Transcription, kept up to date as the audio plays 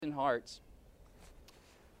open hearts.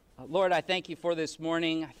 Lord, I thank you for this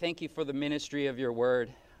morning. I thank you for the ministry of your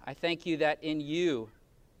word. I thank you that in you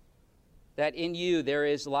there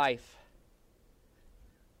is life.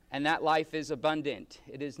 And that life is abundant.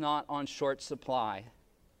 It is not on short supply.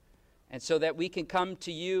 And so that we can come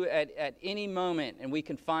to you at any moment and we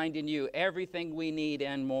can find in you everything we need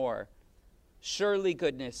and more. Surely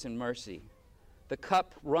goodness and mercy. The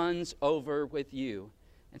cup runs over with you.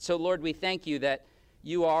 And so, Lord, we thank you that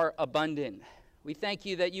you are abundant. We thank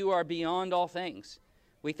you that you are beyond all things.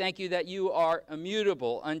 We thank you that you are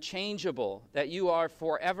immutable, unchangeable, that you are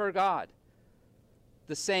forever God,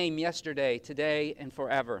 the same yesterday, today, and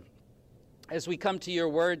forever. As we come to your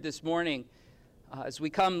word this morning, as we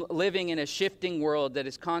come living in a shifting world that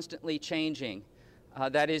is constantly changing,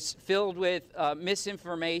 that is filled with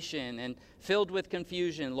misinformation and filled with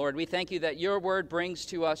confusion, Lord, we thank you that your word brings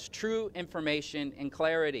to us true information and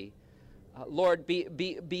clarity. Lord,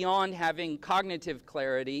 beyond having cognitive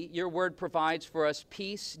clarity, your word provides for us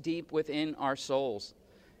peace deep within our souls.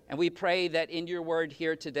 And we pray that in your word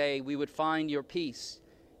here today, we would find your peace.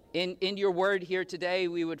 In your word here today,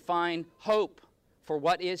 we would find hope for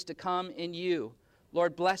what is to come in you.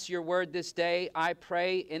 Lord, bless your word this day, I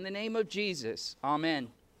pray, in the name of Jesus. Amen.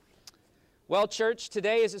 Well, church,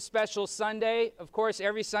 today is a special Sunday. Of course,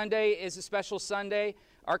 every Sunday is a special Sunday.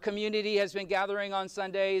 Our community has been gathering on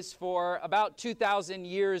Sundays for about 2,000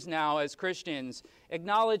 years now as Christians,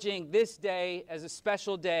 acknowledging this day as a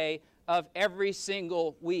special day of every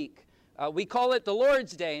single week. We call it the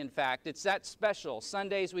Lord's Day, in fact. It's that special.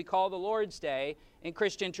 Sundays we call the Lord's Day in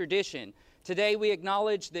Christian tradition. Today we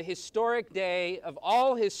acknowledge the historic day of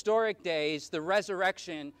all historic days, the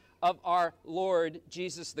resurrection of our Lord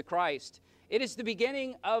Jesus the Christ. It is the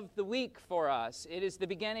beginning of the week for us. It is the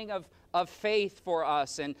beginning of faith for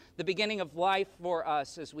us and the beginning of life for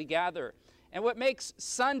us as we gather. And what makes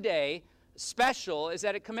Sunday special is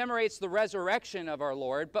that it commemorates the resurrection of our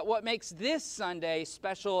Lord. But what makes this Sunday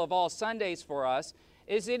special of all Sundays for us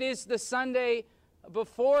is it is the Sunday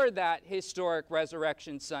before that historic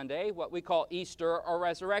Resurrection Sunday, what we call Easter or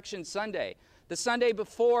Resurrection Sunday. The Sunday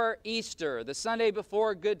before Easter, the Sunday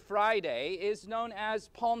before Good Friday, is known as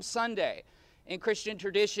Palm Sunday. In Christian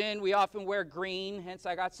tradition, we often wear green, hence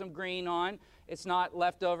I got some green on. It's not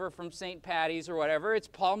leftover from St. Patty's or whatever. It's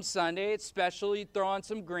Palm Sunday. It's special. You throw on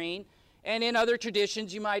some green. And in other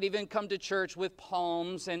traditions, you might even come to church with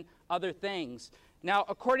palms and other things. Now,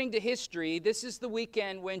 according to history, this is the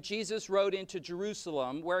weekend when Jesus rode into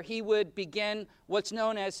Jerusalem, where he would begin what's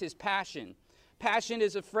known as his Passion. Passion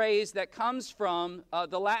is a phrase that comes from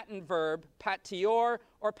the Latin verb patior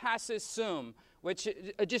or passus sum, which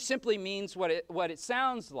just simply means what it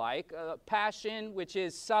sounds like, passion, which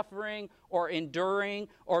is suffering or enduring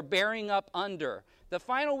or bearing up under. The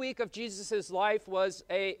final week of Jesus' life was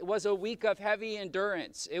a week of heavy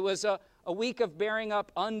endurance. It was a week of bearing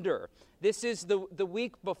up under. This is the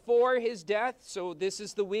week before his death, so this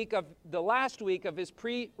is the last week of his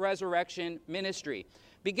pre-resurrection ministry.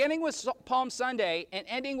 Beginning with Palm Sunday and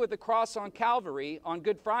ending with the cross on Calvary on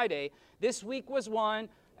Good Friday, this week was one,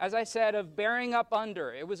 as I said, of bearing up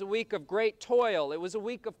under. It was a week of great toil. It was a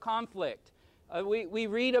week of conflict. We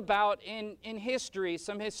read about in history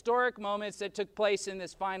some historic moments that took place in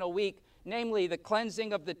this final week, namely the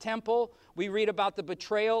cleansing of the temple. We read about the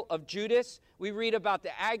betrayal of Judas. We read about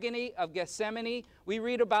the agony of Gethsemane. We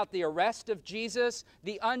read about the arrest of Jesus,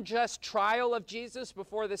 the unjust trial of Jesus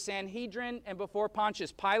before the Sanhedrin and before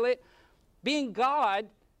Pontius Pilate. Being God,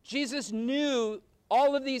 Jesus knew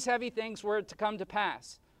all of these heavy things were to come to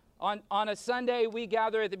pass. On a Sunday, we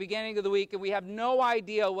gather at the beginning of the week, and we have no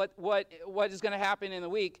idea what is going to happen in the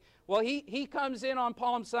week. Well, he comes in on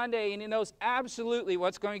Palm Sunday, and he knows absolutely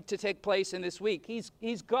what's going to take place in this week.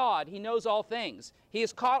 He's God. He knows all things. He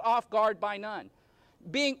is caught off guard by none.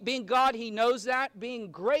 Being God, he knows that.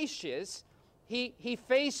 Being gracious, he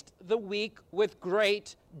faced the week with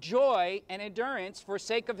great joy and endurance for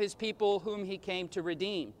sake of his people whom he came to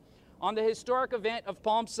redeem. On the historic event of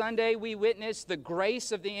Palm Sunday, we witness the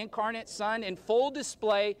grace of the incarnate Son in full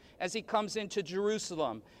display as he comes into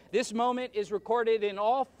Jerusalem. This moment is recorded in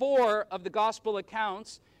all four of the gospel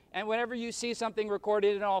accounts, and whenever you see something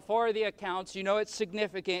recorded in all four of the accounts, you know it's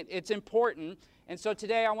significant, it's important. And so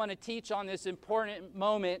today I want to teach on this important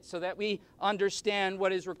moment so that we understand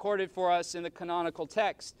what is recorded for us in the canonical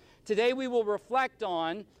text. Today we will reflect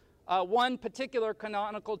on one particular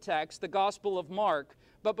canonical text, the Gospel of Mark.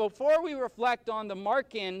 But before we reflect on the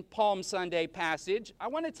Markan Palm Sunday passage, I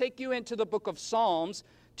want to take you into the book of Psalms,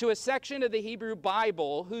 to a section of the Hebrew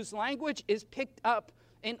Bible whose language is picked up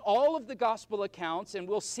in all of the gospel accounts, and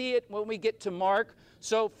we'll see it when we get to Mark.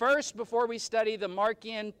 So first, before we study the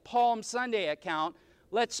Markian Palm Sunday account,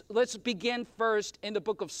 let's begin first in the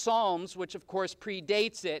book of Psalms, which of course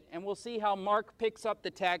predates it, and we'll see how Mark picks up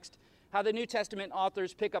the text, how the New Testament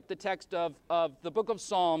authors pick up the text of the book of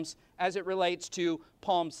Psalms as it relates to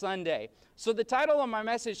Palm Sunday. So the title of my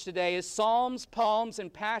message today is Psalms, Palms,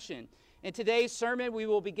 and Passion. In today's sermon, we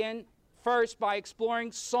will begin first by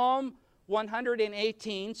exploring Psalm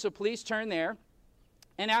 118, so please turn there.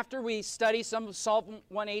 And after we study some of Psalm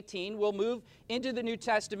 118, we'll move into the New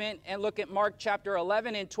Testament and look at Mark chapter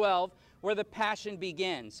 11 and 12, where the Passion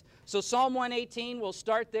begins. So Psalm 118, we'll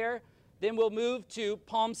start there. Then we'll move to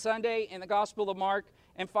Palm Sunday in the Gospel of Mark.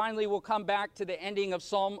 And finally, we'll come back to the ending of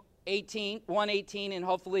Psalm 118, and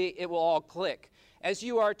hopefully it will all click. As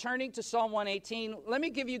you are turning to Psalm 118, let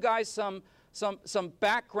me give you guys some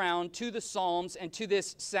background to the Psalms and to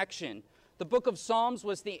this section. The book of Psalms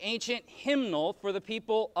was the ancient hymnal for the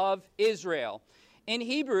people of Israel. In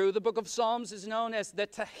Hebrew, the book of Psalms is known as the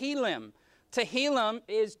Tehillim. Tehillim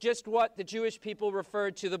is just what the Jewish people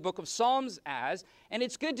referred to the book of Psalms as, and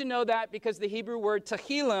it's good to know that because the Hebrew word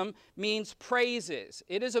Tehillim means praises.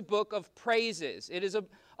 It is a book of praises. It is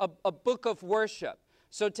a book of worship.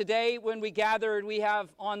 So today when we gathered, we have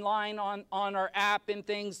online on our app and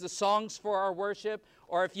things, the songs for our worship.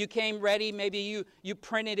 Or if you came ready, maybe you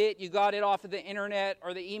printed it, you got it off of the internet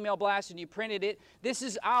or the email blast and you printed it. This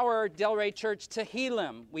is our Delray Church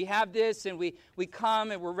Tehillim. We have this and we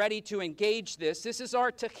come and we're ready to engage this. This is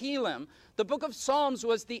our Tehillim. The book of Psalms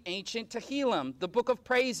was the ancient Tehillim, the book of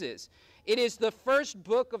praises. It is the first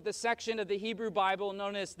book of the section of the Hebrew Bible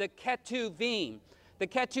known as the Ketuvim. The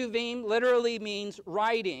Ketuvim literally means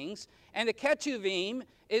writings, and the Ketuvim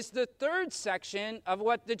is the third section of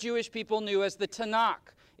what the Jewish people knew as the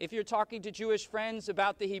Tanakh. If you're talking to Jewish friends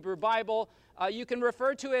about the Hebrew Bible, you can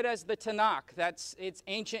refer to it as the Tanakh. That's its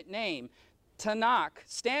ancient name. Tanakh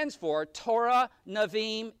stands for Torah,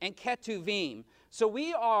 Navim, and Ketuvim. So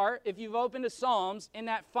we are, if you've opened the Psalms, in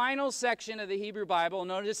that final section of the Hebrew Bible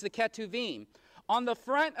known as the Ketuvim. On the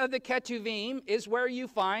front of the Ketuvim is where you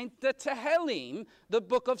find the Tehillim, the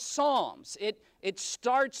book of Psalms. It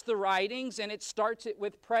starts the writings and it starts it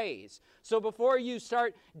with praise. So before you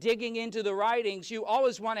start digging into the writings, you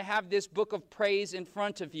always want to have this book of praise in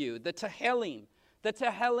front of you, the Tehillim. The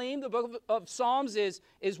Tehillim, the book of Psalms, is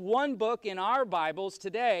one book in our Bibles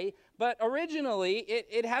today, but originally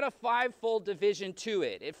it had a five-fold division to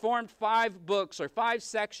it. It formed 5 books or 5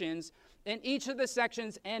 sections, and each of the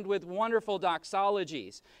sections end with wonderful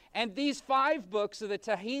doxologies. And these 5 books of the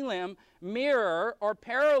Tehillim mirror or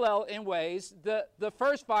parallel in ways the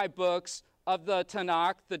first 5 books of the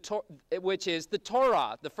Tanakh, which is the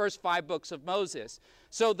Torah, the first 5 books of Moses.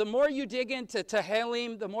 So the more you dig into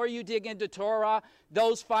Tehillim, the more you dig into Torah,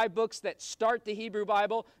 those 5 books that start the Hebrew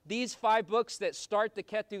Bible, these 5 books that start the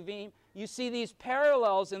Ketuvim, you see these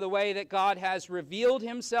parallels in the way that God has revealed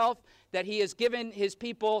himself, that he has given his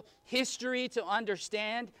people history to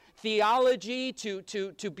understand, theology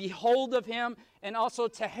to behold of him, and also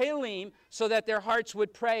Tehillim so that their hearts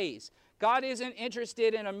would praise. God isn't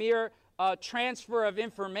interested in a mere transfer of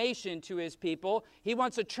information to his people. He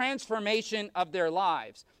wants a transformation of their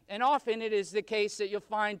lives. And often it is the case that you'll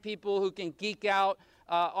find people who can geek out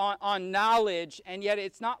on knowledge, and yet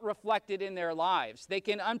it's not reflected in their lives. They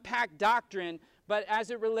can unpack doctrine, but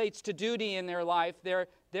as it relates to duty in their life,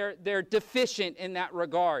 they're deficient in that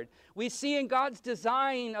regard. We see in God's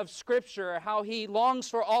design of Scripture how he longs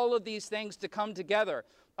for all of these things to come together.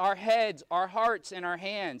 Our heads, our hearts, and our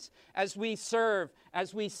hands, as we serve,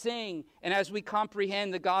 as we sing, and as we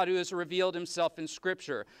comprehend the God who has revealed himself in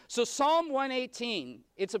Scripture. So Psalm 118,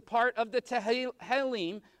 it's a part of the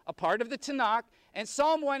Tehillim, a part of the Tanakh, and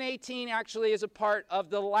Psalm 118 actually is a part of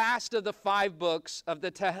the last of the 5 books of the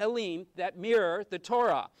Tehillim that mirror the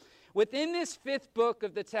Torah. Within this 5th book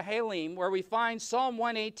of the Tehillim, where we find Psalm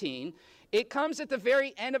 118, it comes at the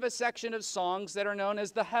very end of a section of songs that are known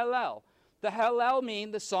as the Hallel. The Hallel mean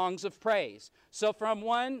the songs of praise. So from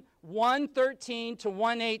 113 to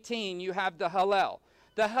 118, you have the Hallel.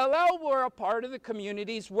 The Hallel were a part of the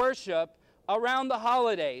community's worship around the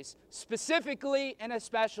holidays, specifically and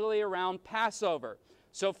especially around Passover.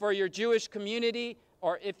 So for your Jewish community,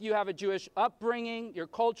 or if you have a Jewish upbringing, you're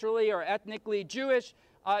culturally or ethnically Jewish,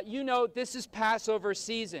 you know this is Passover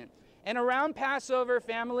season. And around Passover,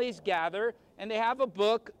 families gather, and they have a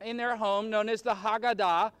book in their home known as the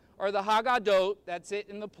Haggadah, or the Haggadot, that's it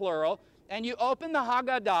in the plural. And you open the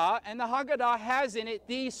Haggadah, and the Haggadah has in it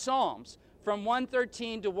these psalms from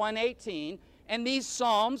 113 to 118, and these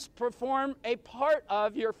psalms perform a part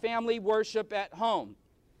of your family worship at home.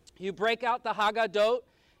 You break out the Haggadot,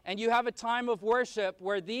 and you have a time of worship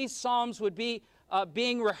where these psalms would be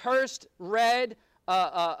being rehearsed, read,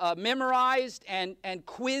 memorized, and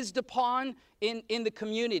quizzed upon in the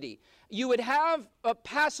community. You would have a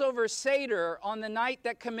Passover Seder on the night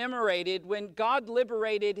that commemorated when God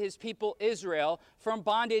liberated his people Israel from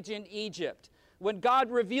bondage in Egypt. When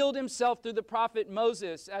God revealed himself through the prophet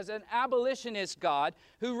Moses as an abolitionist God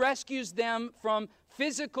who rescues them from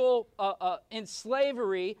physical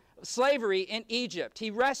slavery in Egypt.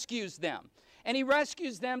 He rescues them. And he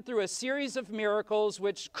rescues them through a series of miracles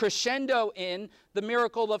which crescendo in the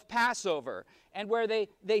miracle of Passover. And where they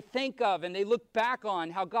think of and they look back on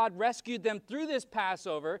how God rescued them through this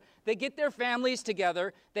Passover. They get their families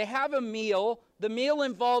together. They have a meal. The meal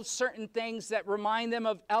involves certain things that remind them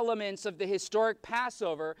of elements of the historic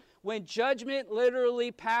Passover when judgment literally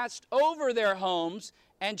passed over their homes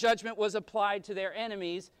and judgment was applied to their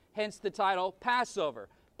enemies, hence the title Passover.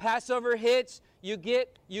 Passover hits, you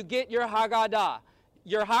get your Haggadah.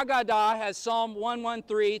 Your Haggadah has Psalm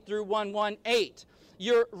 113 through 118.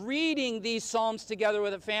 You're reading these psalms together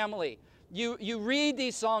with a family. You read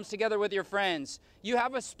these psalms together with your friends. You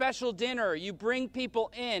have a special dinner. You bring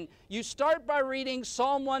people in. You start by reading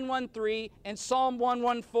Psalm 113 and Psalm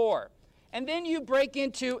 114. And then you break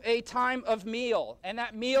into a time of meal. And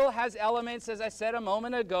that meal has elements, as I said a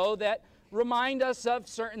moment ago, that remind us of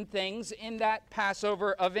certain things in that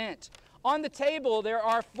Passover event. On the table, there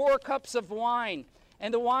are 4 cups of wine.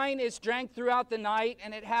 And the wine is drank throughout the night,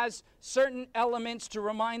 and it has certain elements to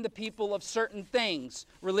remind the people of certain things,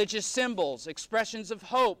 religious symbols, expressions of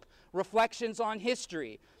hope, reflections on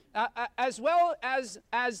history. As well as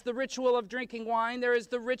the ritual of drinking wine, there is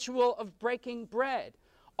the ritual of breaking bread.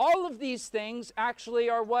 All of these things actually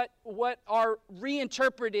are what are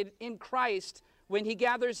reinterpreted in Christ when he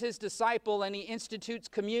gathers his disciple and he institutes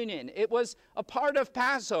communion. It was a part of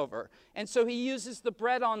Passover. And so he uses the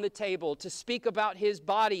bread on the table to speak about his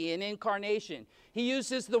body in incarnation. He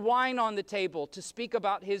uses the wine on the table to speak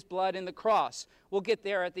about his blood in the cross. We'll get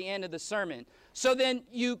there at the end of the sermon. So then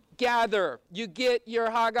you gather, you get your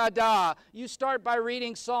Haggadah. You start by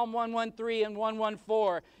reading Psalm 113 and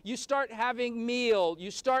 114. You start having meal.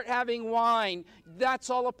 You start having wine. That's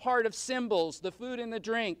all a part of symbols, the food and the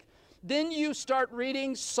drink. Then you start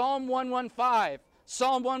reading Psalm 115,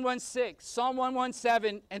 Psalm 116, Psalm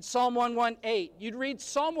 117, and Psalm 118. You'd read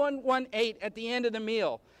Psalm 118 at the end of the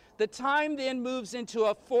meal. The time then moves into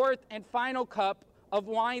a 4th and final cup of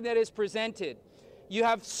wine that is presented. You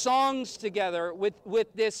have songs together with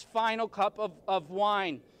this final cup of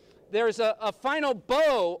wine. There's a final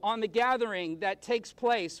bow on the gathering that takes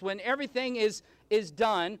place when everything is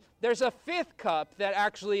done. There's a 5th cup that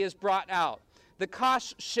actually is brought out. The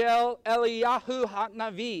Kash Shel Eliyahu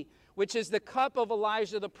HaNavi, which is the cup of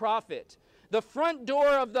Elijah the prophet. The front door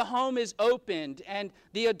of the home is opened, and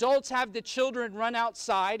the adults have the children run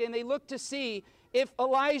outside, and they look to see if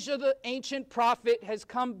Elijah the ancient prophet has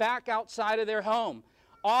come back outside of their home.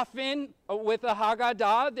 Often, with a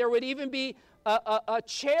Haggadah, there would even be a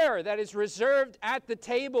chair that is reserved at the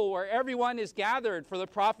table where everyone is gathered for the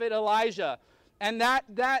prophet Elijah. And that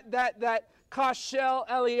Kashel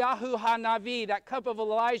Eliyahu HaNavi, that cup of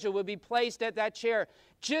Elijah, would be placed at that chair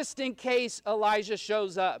just in case Elijah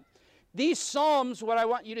shows up. These psalms, what I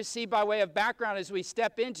want you to see by way of background as we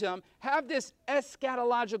step into them, have this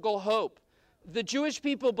eschatological hope. The Jewish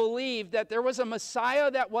people believed that there was a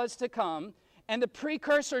Messiah that was to come, and the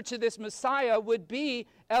precursor to this Messiah would be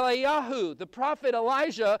Eliyahu. The prophet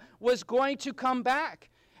Elijah was going to come back.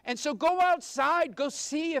 And so go outside, go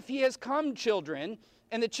see if he has come, children.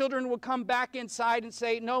 And the children would come back inside and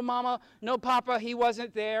say, no, Mama, no, Papa, he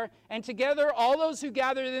wasn't there. And together, all those who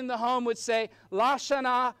gathered in the home would say,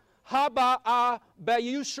 Lashana Haba'a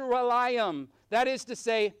B'Yushalayim. That is to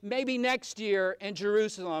say, maybe next year in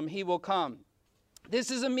Jerusalem he will come.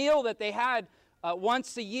 This is a meal that they had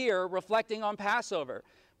once a year, reflecting on Passover,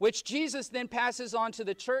 which Jesus then passes on to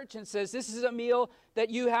the church and says, this is a meal that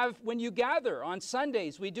you have when you gather on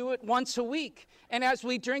Sundays. We do it once a week. And as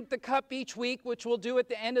we drink the cup each week, which we'll do at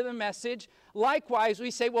the end of the message, likewise, we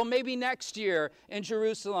say, well, maybe next year in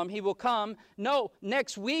Jerusalem he will come. No,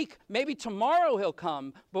 next week, maybe tomorrow he'll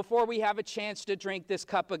come before we have a chance to drink this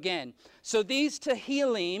cup again. So these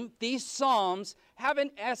Tehillim, these Psalms, have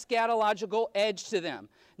an eschatological edge to them.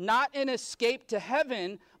 Not an escape to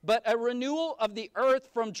heaven, but a renewal of the earth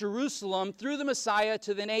from Jerusalem through the Messiah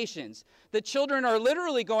to the nations. The children are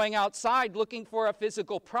literally going outside looking for a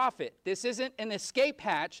physical prophet. This isn't an escape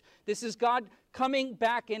hatch. This is God coming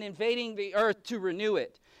back and invading the earth to renew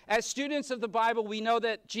it. As students of the Bible, we know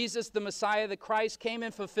that Jesus, the Messiah, the Christ, came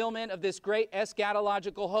in fulfillment of this great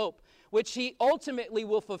eschatological hope, which he ultimately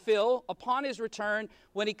will fulfill upon his return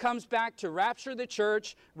when he comes back to rapture the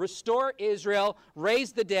church, restore Israel,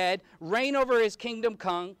 raise the dead, reign over his kingdom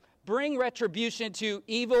come, bring retribution to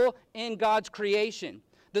evil in God's creation.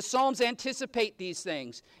 The Psalms anticipate these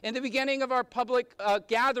things. In the beginning of our public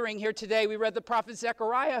gathering here today, we read the prophet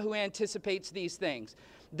Zechariah who anticipates these things.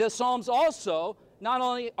 The Psalms also not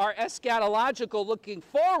only are eschatological, looking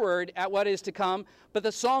forward at what is to come, but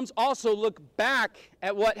the Psalms also look back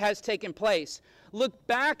at what has taken place. Look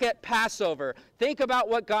back at Passover. Think about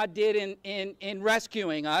what God did in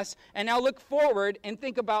rescuing us. And now look forward and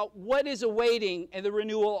think about what is awaiting in the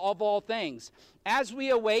renewal of all things. As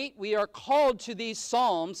we await, we are called to these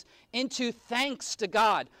Psalms into thanks to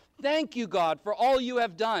God. Thank you, God, for all you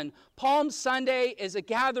have done. Palm Sunday is a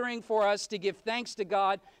gathering for us to give thanks to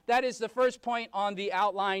God. That is the first point on the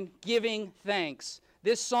outline, giving thanks.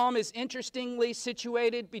 This psalm is interestingly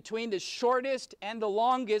situated between the shortest and the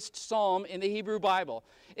longest psalm in the Hebrew Bible.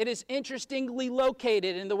 It is interestingly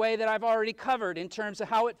located in the way that I've already covered in terms of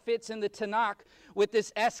how it fits in the Tanakh with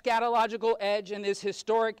this eschatological edge and this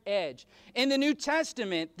historic edge. In the New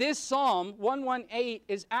Testament, this Psalm 118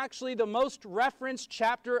 is actually the most referenced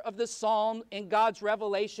chapter of the Psalm in God's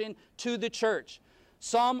revelation to the church.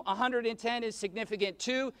 Psalm 110 is significant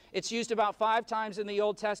too. It's used about 5 times in the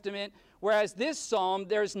Old Testament, whereas this psalm,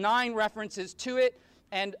 there's 9 references to it.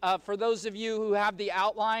 And for those of you who have the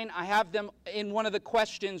outline, I have them in one of the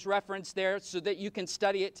questions referenced there so that you can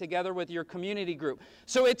study it together with your community group.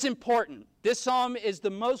 So it's important. This psalm is the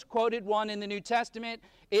most quoted one in the New Testament.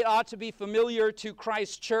 It ought to be familiar to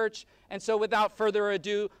Christ's church. And so without further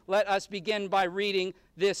ado, let us begin by reading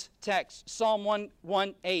this text. Psalm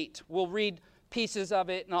 118. We'll read pieces of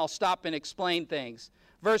it and I'll stop and explain things.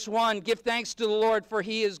 Verse 1, give thanks to the Lord, for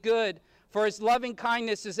he is good, for his loving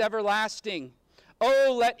kindness is everlasting.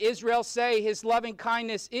 Oh, let Israel say, his loving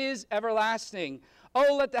kindness is everlasting.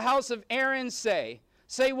 Oh, let the house of Aaron say.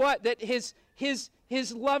 Say what? That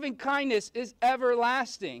his loving kindness is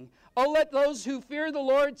everlasting. Oh, let those who fear the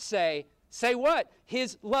Lord say. Say what?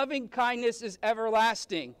 His loving kindness is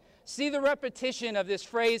everlasting. See the repetition of this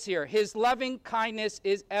phrase here. His loving kindness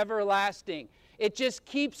is everlasting. It just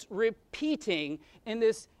keeps repeating in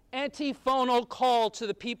this antiphonal call to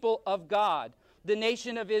the people of God, the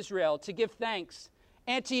nation of Israel, to give thanks.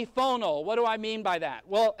 Antiphonal, what do I mean by that?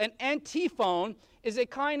 Well, an antiphon is a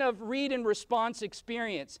kind of read and response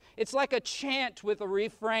experience. It's like a chant with a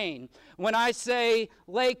refrain. When I say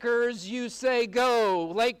Lakers, you say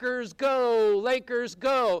go. Lakers go, Lakers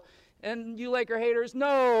go. And you Laker haters,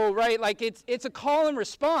 no, right? Like it's a call and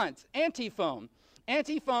response, antiphon.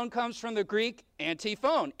 Antiphon comes from the Greek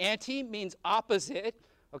antiphon. Anti means opposite,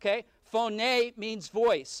 okay? Phone means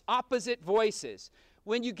voice, opposite voices.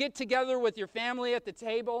 When you get together with your family at the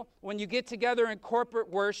table, when you get together in corporate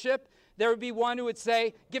worship, there would be one who would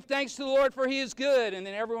say, give thanks to the Lord for he is good. And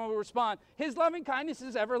then everyone would respond, his loving kindness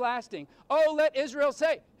is everlasting. Oh, let Israel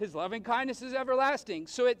say, his loving kindness is everlasting.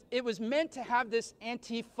 So it was meant to have this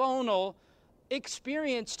antiphonal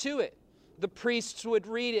experience to it. The priests would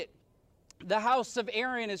read it. The house of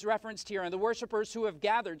Aaron is referenced here, and the worshipers who have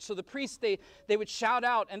gathered. So the priests, they would shout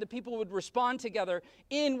out, and the people would respond together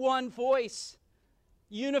in one voice.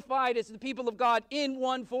 Unified as the people of God in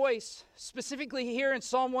one voice. Specifically here in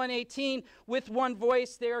Psalm 118, with one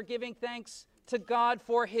voice, they are giving thanks to God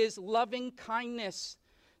for his loving kindness.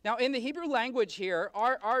 Now, in the Hebrew language here,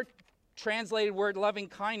 our translated word loving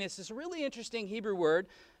kindness is a really interesting Hebrew word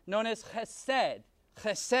known as chesed.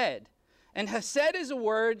 Chesed. And chesed is a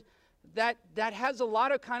word that has a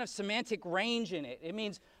lot of kind of semantic range in it. It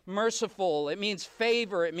means merciful, it means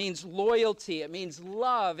favor, it means loyalty, it means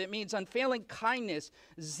love, it means unfailing kindness,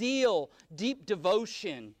 zeal, deep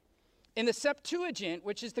devotion. In the Septuagint,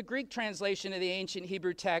 which is the Greek translation of the ancient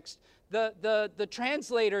Hebrew text, the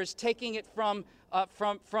translators taking it from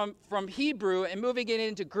Hebrew and moving it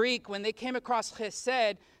into Greek, when they came across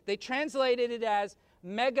chesed, they translated it as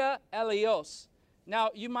mega elios.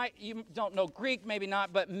 Now, you don't know Greek, maybe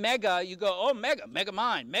not, but mega, you go, oh, mega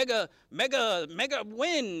mine, mega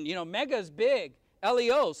win, mega's big.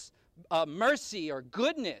 Elios, mercy or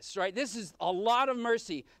goodness, right? This is a lot of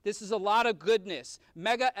mercy. This is a lot of goodness.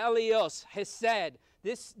 Mega elios, hesed.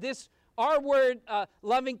 Our word,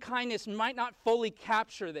 loving kindness, might not fully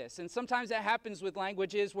capture this. And sometimes that happens with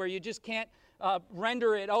languages where you just can't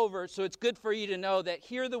render it over. So it's good for you to know that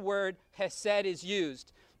here the word hesed is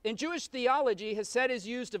used. In Jewish theology, Hesed is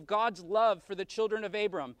used of God's love for the children of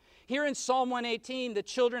Abram. Here in Psalm 118, the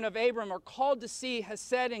children of Abram are called to see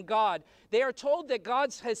Hesed in God. They are told that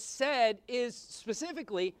God's Hesed is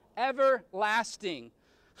specifically everlasting.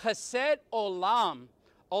 Hesed olam.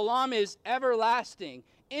 Olam is everlasting,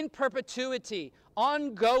 in perpetuity,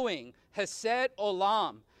 ongoing. Hesed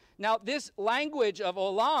olam. Now, this language of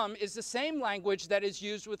olam is the same language that is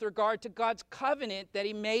used with regard to God's covenant that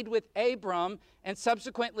He made with Abram and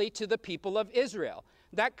subsequently to the people of Israel.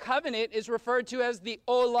 That covenant is referred to as the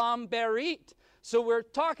olam berit. So we're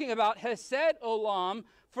talking about Hesed olam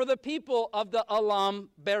for the people of the olam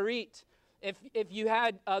berit. If you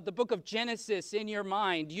had the book of Genesis in your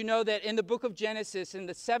mind, you know that in the book of Genesis, in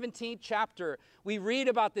the 17th chapter, we read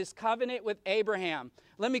about this covenant with Abraham.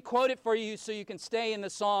 Let me quote it for you so you can stay in the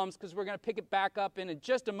Psalms, because we're going to pick it back up in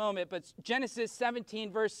just a moment. But Genesis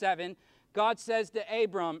 17, verse 7, God says to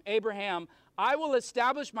Abraham, I will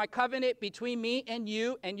establish my covenant between me and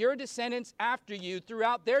you and your descendants after you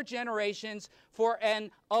throughout their generations for an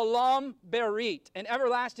olam berit, an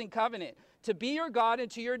everlasting covenant, to be your God and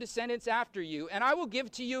to your descendants after you. And I will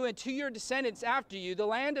give to you and to your descendants after you the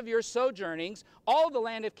land of your sojournings, all the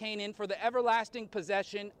land of Canaan, for the everlasting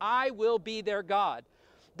possession. I will be their God.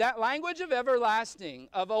 That language of everlasting,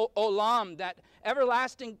 of olam, that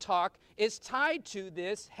everlasting talk, is tied to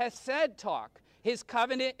this Hesed talk. His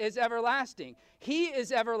covenant is everlasting. He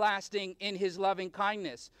is everlasting in His loving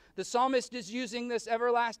kindness. The psalmist is using this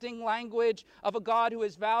everlasting language of a God who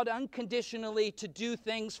has vowed unconditionally to do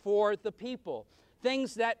things for the people,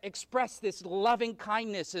 things that express this loving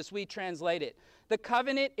kindness as we translate it. The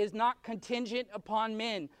covenant is not contingent upon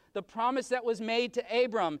men. The promise that was made to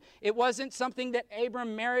Abram, it wasn't something that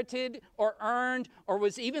Abram merited or earned or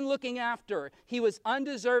was even looking after. He was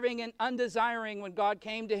undeserving and undesiring when God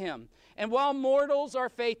came to him. And while mortals are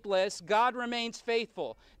faithless, God remains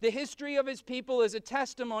faithful. The history of His people is a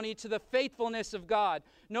testimony to the faithfulness of God.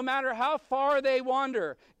 No matter how far they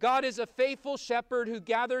wander, God is a faithful shepherd who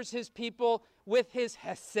gathers His people with His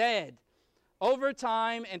Hesed. Over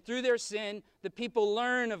time and through their sin, the people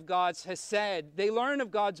learn of God's Hesed. They learn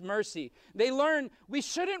of God's mercy. They learn we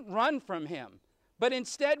shouldn't run from Him, but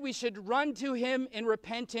instead we should run to Him in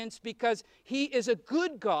repentance because He is a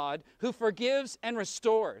good God who forgives and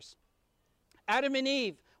restores. Adam and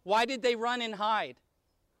Eve, why did they run and hide?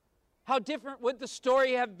 How different would the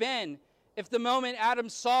story have been if the moment Adam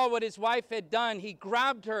saw what his wife had done, he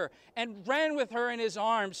grabbed her and ran with her in his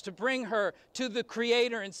arms to bring her to the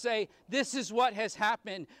Creator and say, this is what has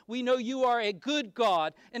happened. We know you are a good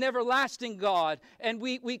God, an everlasting God, and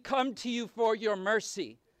we come to you for your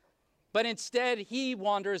mercy. But instead, he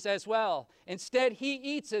wanders as well. Instead, he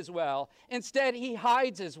eats as well. Instead, he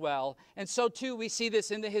hides as well. And so too, we see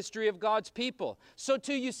this in the history of God's people. So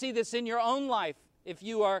too, you see this in your own life if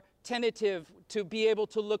you are tentative to be able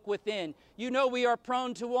to look within. You know we are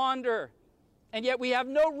prone to wander, and yet we have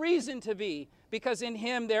no reason to be, because in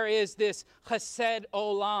Him there is this Hesed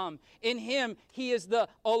Olam. In Him, He is the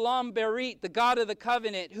Olam Berit, the God of the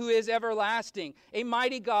covenant, who is everlasting, a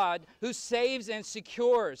mighty God who saves and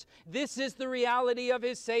secures. This is the reality of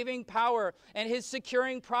His saving power and His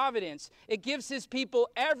securing providence. It gives His people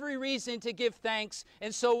every reason to give thanks,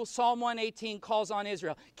 and so Psalm 118 calls on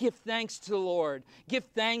Israel, give thanks to the Lord, give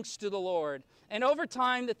thanks to the Lord. And over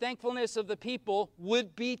time, the thankfulness of the people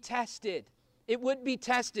would be tested. It would be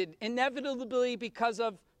tested, inevitably because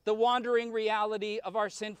of the wandering reality of our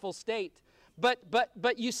sinful state. But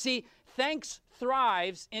you see, thanks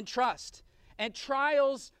thrives in trust. And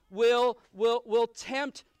trials will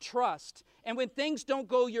tempt trust. And when things don't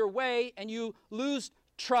go your way and you lose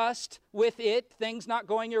trust with it, things not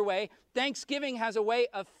going your way, thanksgiving has a way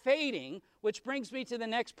of fading, which brings me to the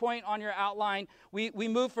next point on your outline. We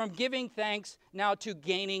move from giving thanks now to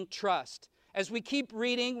gaining trust. As we keep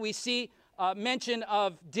reading, we see mention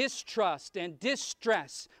of distrust and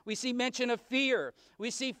distress. We see mention of fear. We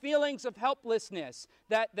see feelings of helplessness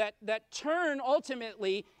that turn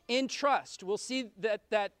ultimately in trust. We'll see that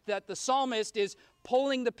the psalmist is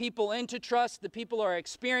pulling the people into trust. The people are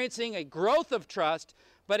experiencing a growth of trust,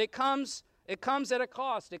 but it comes at a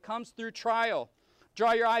cost. It comes through trial.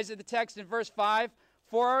 Draw your eyes at the text in verse 5.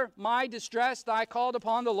 For my distress I called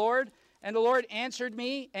upon the Lord, and the Lord answered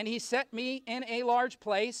me, and He set me in a large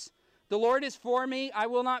place. The Lord is for me, I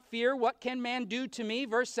will not fear. What can man do to me?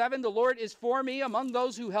 Verse 7, the Lord is for me among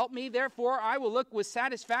those who help me. Therefore, I will look with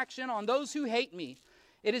satisfaction on those who hate me.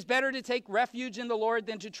 It is better to take refuge in the Lord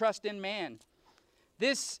than to trust in man.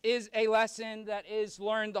 This is a lesson that is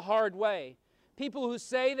learned the hard way. People who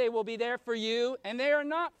say they will be there for you, and they are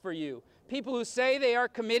not for you. People who say they are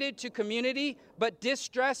committed to community, but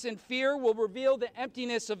distress and fear will reveal the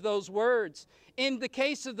emptiness of those words. In the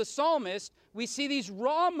case of the psalmist, we see these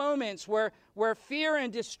raw moments where fear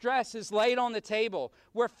and distress is laid on the table,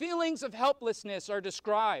 where feelings of helplessness are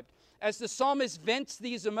described. As the psalmist vents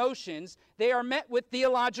these emotions, they are met with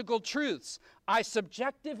theological truths. I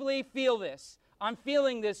subjectively feel this. I'm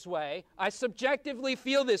feeling this way. I subjectively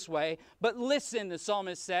feel this way. But listen, the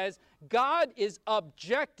psalmist says, God is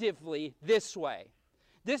objectively this way.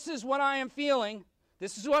 This is what I am feeling.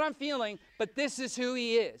 This is what I'm feeling, but this is who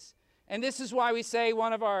he is. And this is why we say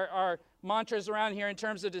one of our mantras around here in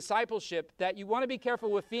terms of discipleship, that you want to be careful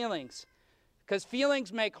with feelings. Because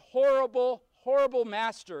feelings make horrible, horrible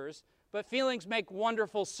masters, but feelings make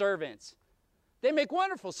wonderful servants. They make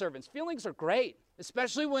wonderful servants. Feelings are great,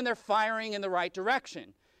 especially when they're firing in the right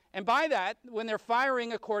direction. And by that, when they're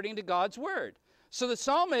firing according to God's word. So the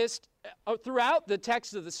psalmist, throughout the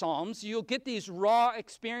text of the Psalms, you'll get these raw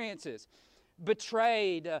experiences.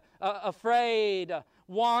 Betrayed, afraid,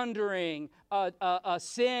 wandering,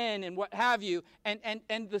 sin, and what have you. And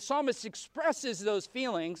the psalmist expresses those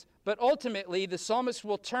feelings, but ultimately the psalmist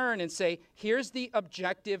will turn and say, here's the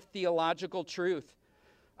objective theological truth.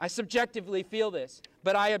 I subjectively feel this,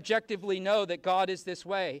 but I objectively know that God is this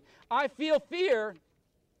way. I feel fear,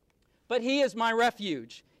 but he is my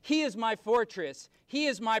refuge. He is my fortress. He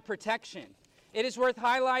is my protection. It is worth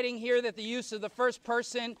highlighting here that the use of the first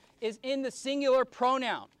person is in the singular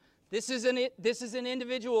pronoun. This is an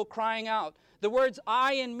individual crying out. The words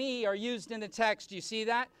I and me are used in the text. Do you see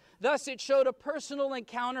that? Thus, it showed a personal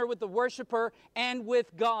encounter with the worshiper and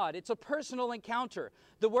with God. It's a personal encounter.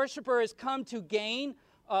 The worshiper has come to gain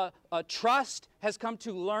trust, has come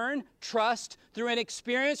to learn trust through an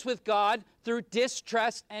experience with God, through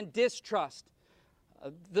distrust and distrust.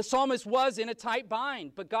 The psalmist was in a tight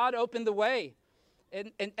bind, but God opened the way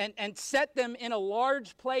and set them in a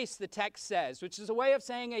large place, the text says, which is a way of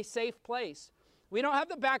saying a safe place. We don't have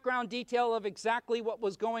the background detail of exactly what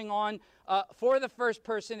was going on for the first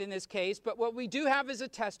person in this case, but what we do have is a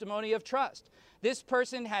testimony of trust. This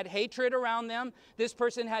person had hatred around them. This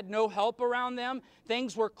person had no help around them.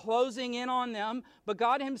 Things were closing in on them, but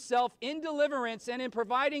God himself, in deliverance and in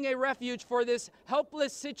providing a refuge for this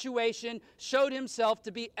helpless situation, showed himself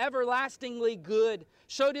to be everlastingly good,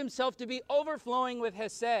 showed himself to be overflowing with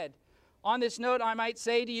hesed. On this note, I might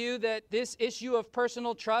say to you that this issue of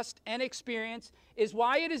personal trust and experience is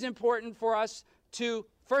why it is important for us to,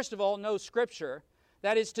 first of all, know Scripture.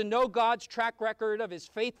 That is, to know God's track record of his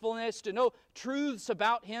faithfulness, to know truths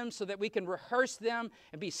about him so that we can rehearse them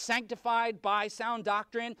and be sanctified by sound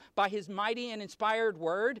doctrine, by his mighty and inspired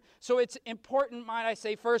word. So it's important, might I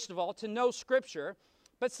say, first of all, to know Scripture,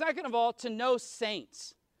 but second of all, to know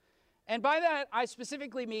saints. And by that, I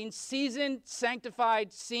specifically mean seasoned,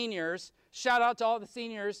 sanctified seniors. Shout out to all the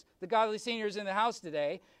seniors, the godly seniors in the house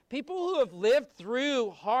today. People who have lived through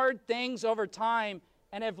hard things over time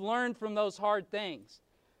and have learned from those hard things.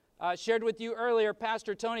 Shared with you earlier,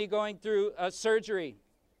 Pastor Tony going through surgery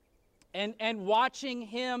and watching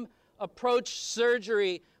him approach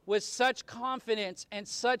surgery with such confidence and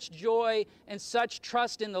such joy and such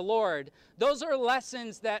trust in the Lord. Those are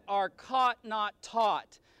lessons that are caught, not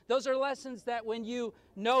taught. Those are lessons that when you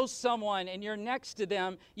know someone and you're next to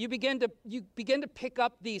them, you begin to pick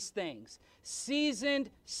up these things. Seasoned,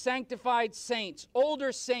 sanctified saints,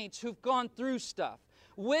 older saints who've gone through stuff.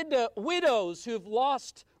 Widows who've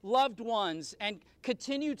lost loved ones and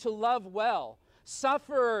continue to love well.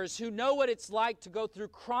 Sufferers who know what it's like to go through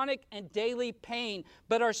chronic and daily pain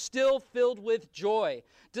but are still filled with joy.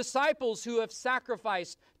 Disciples who have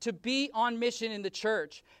sacrificed to be on mission in the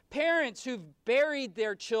church. Parents who've buried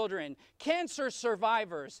their children. Cancer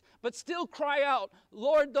survivors but still cry out,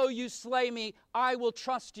 Lord, though you slay me, I will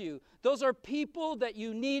trust you. Those are people that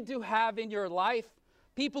you need to have in your life.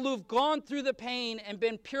 People who've gone through the pain and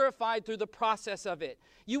been purified through the process of it.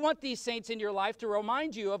 You want these saints in your life to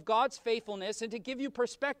remind you of God's faithfulness and to give you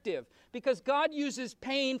perspective, because God uses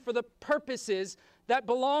pain for the purposes that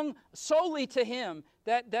belong solely to him,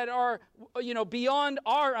 that are, beyond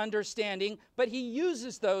our understanding, but he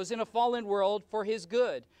uses those in a fallen world for his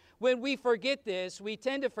good. When we forget this, we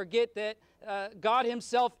tend to forget that God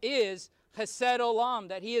himself is Chesed Olam,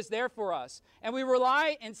 that he is there for us. And we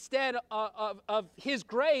rely, instead of his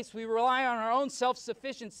grace, we rely on our own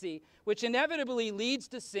self-sufficiency, which inevitably leads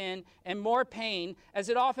to sin and more pain, as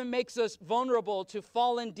it often makes us vulnerable to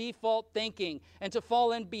fallen default thinking and to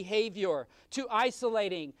fallen behavior, to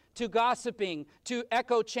isolating, to gossiping, to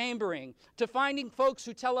echo chambering, to finding folks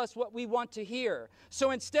who tell us what we want to hear.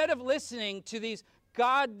 So instead of listening to these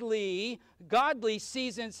godly,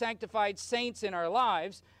 seasoned, sanctified saints in our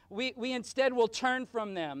lives, we instead will turn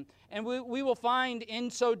from them. And we will find in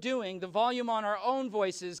so doing, the volume on our own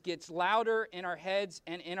voices gets louder in our heads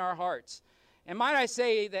and in our hearts. And might I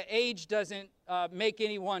say that age doesn't make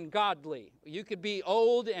anyone godly. You could be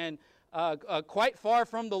old and quite far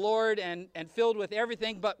from the Lord and filled with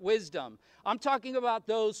everything but wisdom. I'm talking about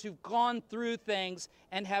those who've gone through things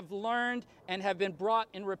and have learned and have been brought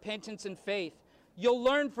in repentance and faith. You'll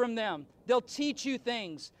learn from them. They'll teach you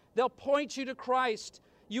things. They'll point you to Christ.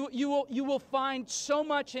 You will find so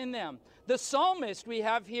much in them. The psalmist we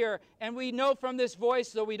have here, and we know from this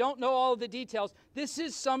voice, though we don't know all of the details, this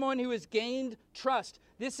is someone who has gained trust.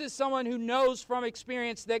 This is someone who knows from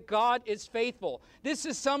experience that God is faithful. This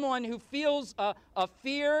is someone who feels a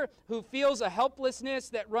fear, who feels a helplessness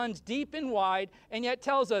that runs deep and wide, and yet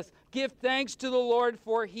tells us, give thanks to the Lord,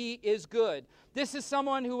 for he is good. This is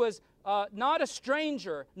someone who was not a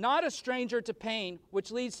stranger to pain,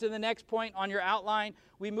 which leads to the next point on your outline.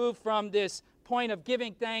 We move from this point of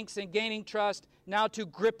giving thanks and gaining trust now to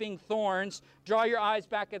gripping thorns. Draw your eyes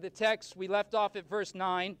back at the text. We left off at verse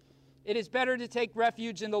 9. It is better to take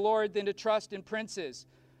refuge in the Lord than to trust in princes.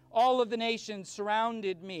 All of the nations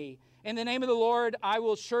surrounded me. In the name of the Lord, I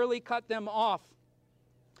will surely cut them off.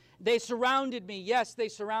 They surrounded me. Yes, they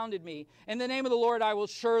surrounded me. In the name of the Lord, I will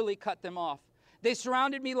surely cut them off. They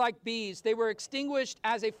surrounded me like bees. They were extinguished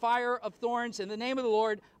as a fire of thorns. In the name of the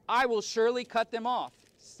Lord, I will surely cut them off.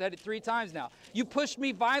 Said it 3 times now. You pushed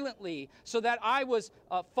me violently so that I was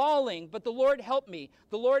falling, but the Lord helped me.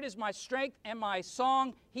 The Lord is my strength and my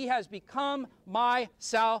song. He has become my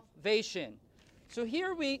salvation. So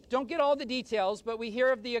here we don't get all the details, but we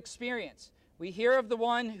hear of the experience. We hear of the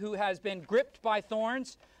one who has been gripped by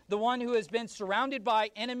thorns, the one who has been surrounded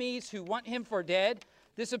by enemies who want him for dead.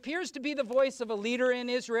 This appears to be the voice of a leader in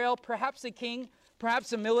Israel, perhaps a king,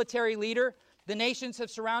 perhaps a military leader. The nations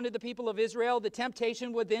have surrounded the people of Israel. The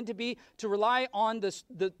temptation would then be to rely on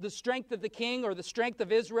the strength of the king or the strength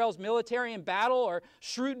of Israel's military in battle or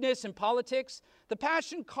shrewdness in politics. The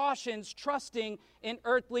Passion cautions trusting in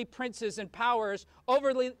earthly princes and powers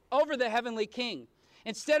over the heavenly king.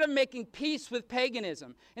 Instead of making peace with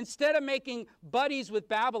paganism, instead of making buddies with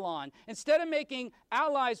Babylon, instead of making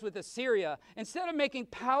allies with Assyria, instead of making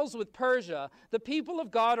pals with Persia, the people of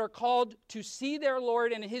God are called to see their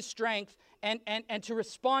Lord and his strength and to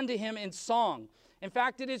respond to him in song. In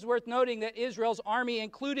fact, it is worth noting that Israel's army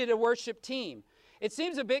included a worship team. It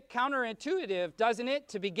seems a bit counterintuitive, doesn't it,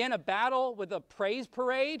 to begin a battle with a praise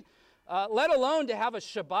parade? Let alone to have a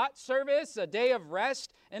Shabbat service, a day of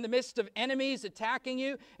rest in the midst of enemies attacking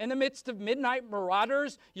you, in the midst of midnight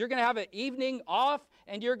marauders. You're going to have an evening off,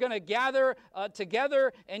 and you're going to gather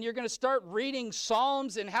together, and you're going to start reading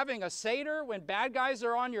Psalms and having a Seder when bad guys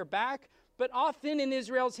are on your back. But often in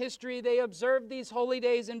Israel's history, they observed these holy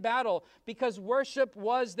days in battle because worship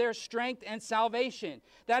was their strength and salvation.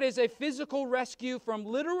 That is a physical rescue from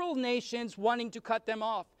literal nations wanting to cut them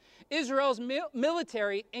off. Israel's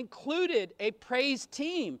military included a praise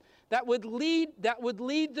team that would lead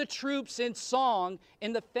the troops in song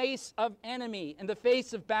in the face of enemy, in the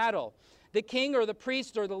face of battle. The king or the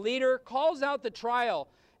priest or the leader calls out the trial,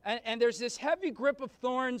 and there's this heavy grip of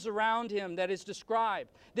thorns around him that is described,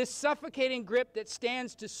 this suffocating grip that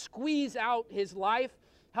stands to squeeze out his life.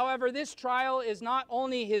 However, this trial is not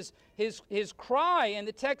only his cry. In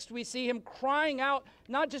the text, we see him crying out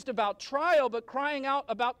not just about trial, but crying out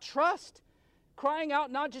about trust. Crying out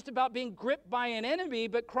not just about being gripped by an enemy,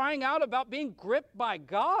 but crying out about being gripped by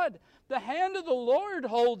God. The hand of the Lord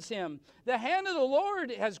holds him. The hand of the Lord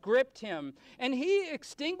has gripped him. And he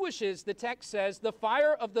extinguishes, the text says, the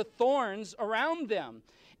fire of the thorns around them.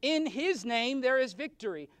 In his name there is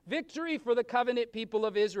victory. Victory for the covenant people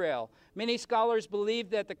of Israel. Many scholars believe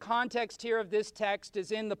that the context here of this text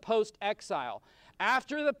is in the post-exile.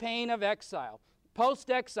 After the pain of exile,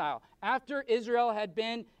 post-exile, after Israel had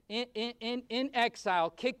been in exile,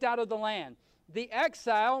 kicked out of the land, the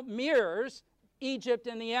exile mirrors Egypt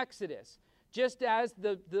and the Exodus. Just as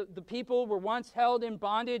the people were once held in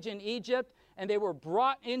bondage in Egypt and they were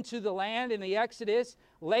brought into the land in the Exodus,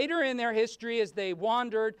 later in their history as they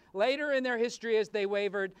wandered, later in their history as they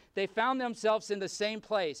wavered, they found themselves in the same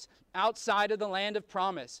place, outside of the land of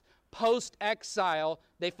promise. Post-exile,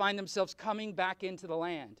 they find themselves coming back into the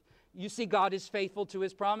land. You see, God is faithful to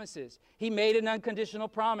his promises. He made an unconditional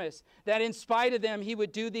promise that in spite of them, he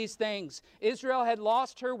would do these things. Israel had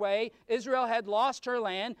lost her way. Israel had lost her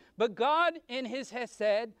land. But God in his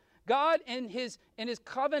hesed, God in his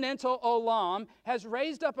covenantal olam, has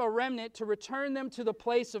raised up a remnant to return them to the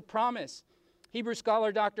place of promise. Hebrew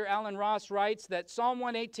scholar Dr. Alan Ross writes that Psalm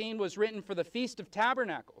 118 was written for the Feast of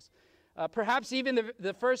Tabernacles. perhaps even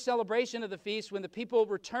the first celebration of the feast when the people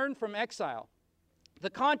returned from exile. The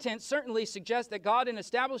content certainly suggests that God, in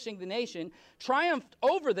establishing the nation, triumphed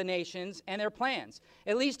over the nations and their plans.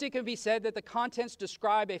 At least it can be said that the contents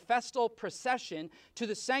describe a festal procession to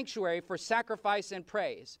the sanctuary for sacrifice and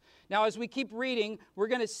praise. Now, as we keep reading, we're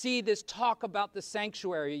going to see this talk about the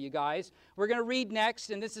sanctuary, you guys. We're going to read next,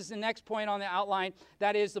 and this is the next point on the outline.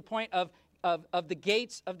 That is the point of the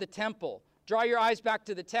gates of the temple. Draw your eyes back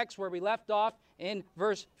to the text where we left off in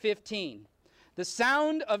verse 15. The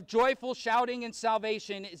sound of joyful shouting and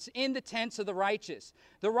salvation is in the tents of the righteous.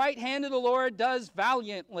 The right hand of the Lord does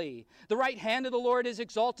valiantly. The right hand of the Lord is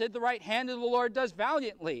exalted. The right hand of the Lord does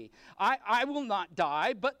valiantly. I will not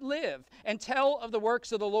die, but live, and tell of the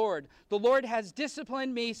works of the Lord. The Lord has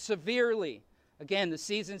disciplined me severely. Again, the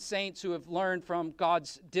seasoned saints who have learned from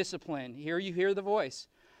God's discipline. Here you hear the voice.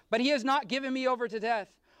 But he has not given me over to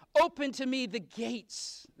death. Open to me the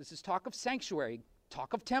gates. This is talk of sanctuary.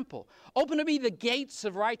 Talk of temple. Open to me the gates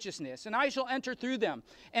of righteousness, and I shall enter through them,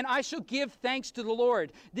 and I shall give thanks to the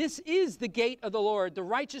Lord. This is the gate of the Lord. The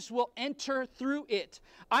righteous will enter through it.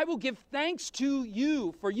 I will give thanks to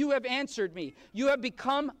you, for you have answered me. You have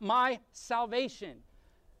become my salvation.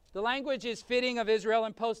 The language is fitting of Israel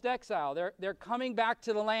in post-exile. They're coming back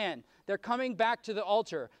to the land. They're coming back to the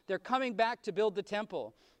altar. They're coming back to build the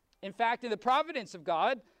temple. In fact, in the providence of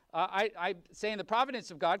God, I say in the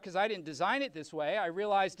providence of God because I didn't design it this way. I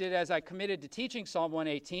realized it as I committed to teaching Psalm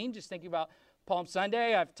 118, just thinking about Palm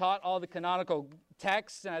Sunday. I've taught all the canonical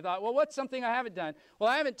texts, and I thought, well, what's something I haven't done? Well,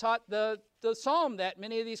 I haven't taught the psalm that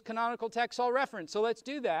many of these canonical texts all reference, so let's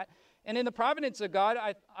do that. And in the providence of God,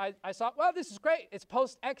 I thought, well, this is great. It's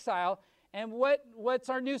post-exile, and what's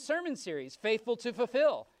our new sermon series? Faithful to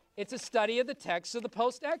Fulfill. It's a study of the texts of the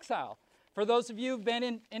post-exile. For those of you who've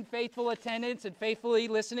been in faithful attendance and faithfully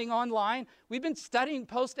listening online, we've been studying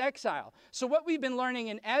post-exile. So what we've been learning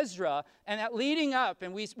in Ezra, and that leading up,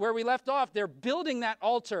 and where we left off, they're building that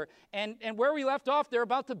altar. And where we left off, they're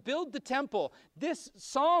about to build the temple. This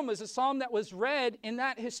psalm is a psalm that was read in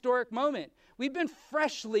that historic moment. We've been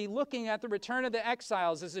freshly looking at the return of the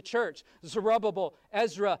exiles as a church. Zerubbabel,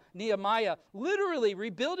 Ezra, Nehemiah, literally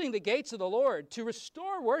rebuilding the gates of the Lord to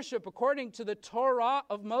restore worship according to the Torah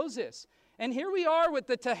of Moses. And here we are with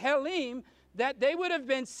the Tehillim that they would have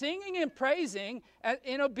been singing and praising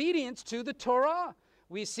in obedience to the Torah.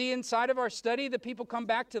 We see inside of our study that people come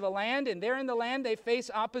back to the land, and there in the land they face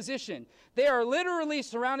opposition. They are literally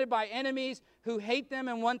surrounded by enemies who hate them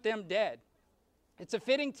and want them dead. It's a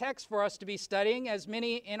fitting text for us to be studying, as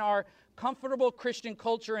many in our comfortable Christian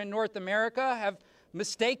culture in North America have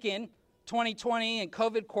mistaken 2020 and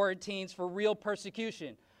COVID quarantines for real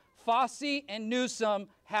persecution. Fossey and Newsom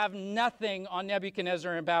have nothing on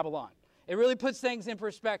Nebuchadnezzar and Babylon. It really puts things in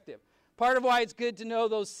perspective. Part of why it's good to know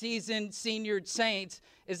those seasoned, seniored saints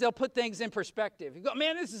is they'll put things in perspective. You go,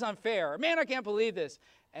 man, this is unfair. Man, I can't believe this.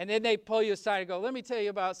 And then they pull you aside and go, let me tell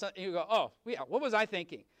you about something. You go, oh, yeah, what was I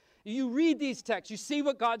thinking? You read these texts, you see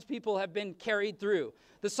what God's people have been carried through.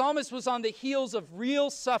 The psalmist was on the heels of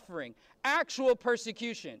real suffering, actual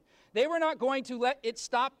persecution. They were not going to let it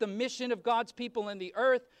stop the mission of God's people in the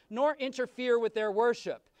earth, nor interfere with their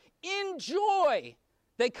worship. In joy,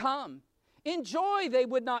 they come. In joy, they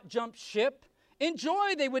would not jump ship. In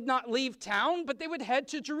joy, they would not leave town, but they would head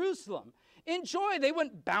to Jerusalem. In joy, they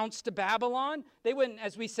wouldn't bounce to Babylon. They wouldn't,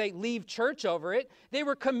 as we say, leave church over it. They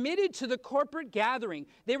were committed to the corporate gathering.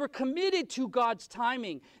 They were committed to God's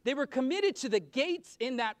timing. They were committed to the gates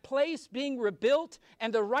in that place being rebuilt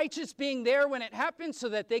and the righteous being there when it happened so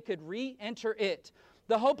that they could re-enter it.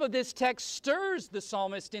 The hope of this text stirs the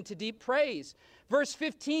psalmist into deep praise. Verse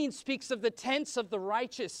 15 speaks of the tents of the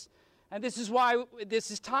righteous. And this is why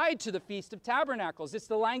this is tied to the Feast of Tabernacles. It's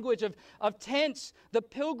the language of tents, the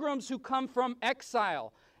pilgrims who come from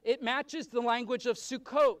exile. It matches the language of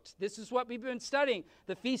Sukkot. This is what we've been studying.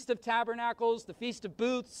 The Feast of Tabernacles, the Feast of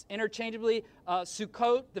Booths, interchangeably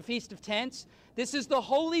Sukkot, the Feast of Tents. This is the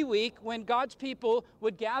Holy Week when God's people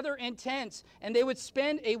would gather in tents and they would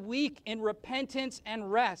spend a week in repentance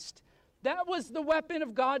and rest. That was the weapon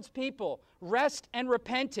of God's people, rest and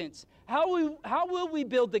repentance. How will we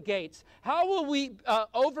build the gates? How will we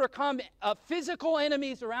overcome physical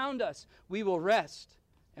enemies around us? We will rest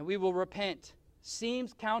and we will repent.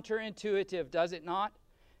 Seems counterintuitive, does it not?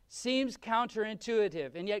 Seems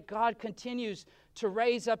counterintuitive, and yet God continues to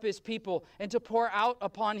raise up his people and to pour out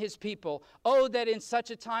upon his people. Oh, that in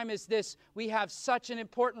such a time as this, we have such an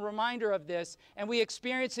important reminder of this, and we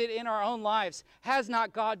experience it in our own lives. Has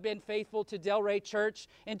not God been faithful to Delray Church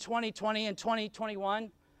in 2020 and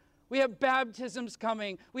 2021? We have baptisms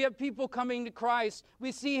coming. We have people coming to Christ.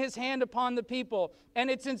 We see his hand upon the people. And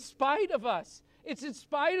it's in spite of us. It's in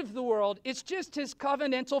spite of the world. It's just his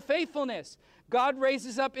covenantal faithfulness. God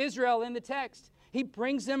raises up Israel in the text. He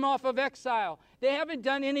brings them off of exile. They haven't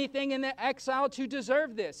done anything in the exile to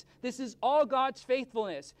deserve this. This is all God's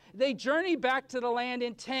faithfulness. They journey back to the land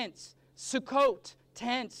in tents, Sukkot,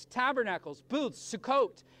 tents, tabernacles, booths,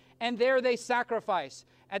 Sukkot. And there they sacrifice.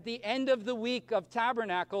 At the end of the week of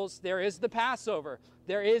tabernacles, there is the Passover.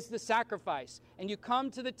 There is the sacrifice. And you come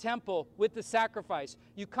to the temple with the sacrifice.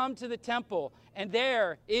 You come to the temple, and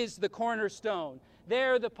there is the cornerstone.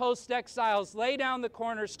 There the post-exiles lay down the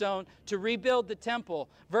cornerstone to rebuild the temple.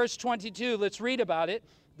 Verse 22, let's read about it.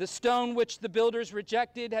 The stone which the builders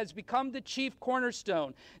rejected has become the chief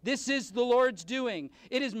cornerstone. This is the Lord's doing.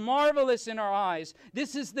 It is marvelous in our eyes.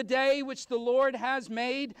 This is the day which the Lord has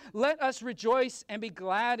made. Let us rejoice and be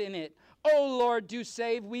glad in it. O Lord, do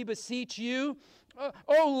save, we beseech you.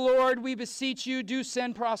 O Lord, we beseech you, do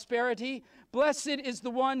send prosperity. Blessed is the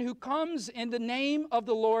one who comes in the name of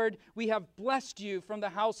the Lord. We have blessed you from the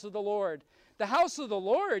house of the Lord. The house of the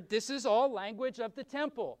Lord, this is all language of the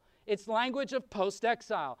temple. It's language of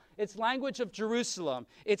post-exile. It's language of Jerusalem.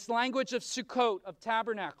 It's language of Sukkot, of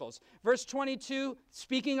tabernacles. Verse 22,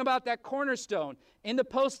 speaking about that cornerstone. In the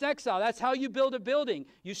post-exile, that's how you build a building.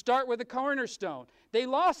 You start with a cornerstone. They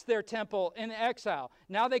lost their temple in exile.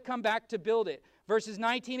 Now they come back to build it. Verses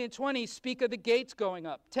 19 and 20 speak of the gates going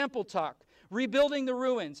up. Temple talk. Rebuilding the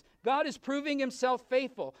ruins. God is proving himself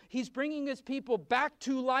faithful. He's bringing his people back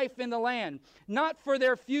to life in the land. Not for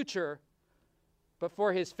their future, but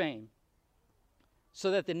for his fame,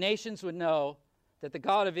 so that the nations would know that the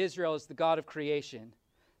God of Israel is the God of creation.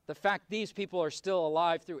 The fact these people are still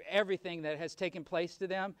alive through everything that has taken place to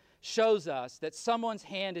them shows us that someone's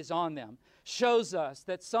hand is on them, shows us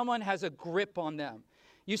that someone has a grip on them.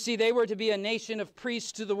 You see, they were to be a nation of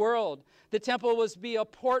priests to the world. The temple was to be a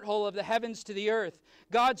porthole of the heavens to the earth,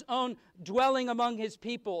 God's own dwelling among his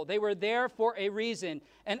people. They were there for a reason,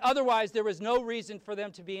 and otherwise there was no reason for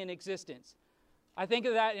them to be in existence. I think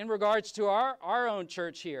of that in regards to our own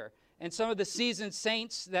church here. And some of the seasoned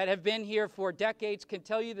saints that have been here for decades can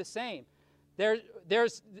tell you the same. There's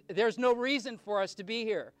no reason for us to be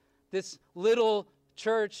here. This little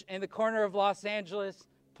church in the corner of Los Angeles,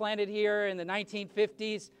 planted here in the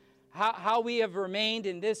 1950s, how we have remained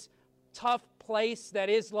in this tough place that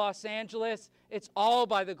is Los Angeles, it's all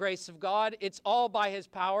by the grace of God. It's all by his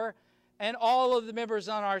power. And all of the members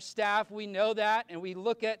on our staff, we know that, and we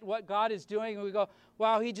look at what God is doing, and we go,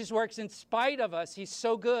 wow, he just works in spite of us. He's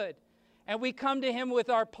so good. And we come to him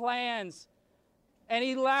with our plans, and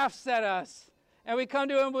he laughs at us. And we come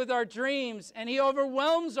to him with our dreams, and he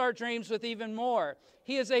overwhelms our dreams with even more.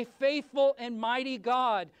 He is a faithful and mighty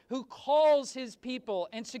God who calls his people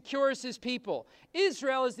and secures his people.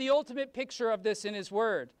 Israel is the ultimate picture of this in his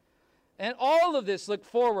word. And all of this looked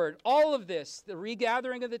forward. All of this, the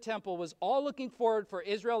regathering of the temple, was all looking forward for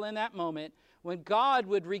Israel in that moment when God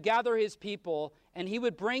would regather his people and he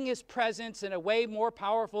would bring his presence in a way more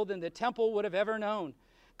powerful than the temple would have ever known.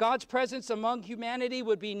 God's presence among humanity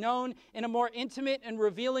would be known in a more intimate and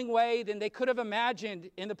revealing way than they could have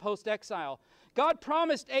imagined in the post-exile. God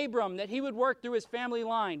promised Abram that he would work through his family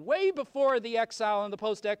line way before the exile and the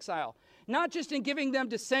post-exile. Not just in giving them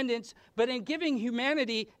descendants, but in giving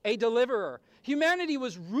humanity a deliverer. Humanity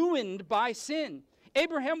was ruined by sin.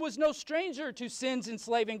 Abraham was no stranger to sin's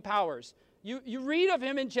enslaving powers. You read of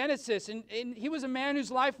him in Genesis, and he was a man whose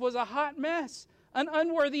life was a hot mess, an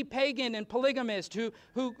unworthy pagan and polygamist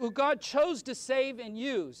who God chose to save and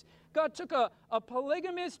use. God took a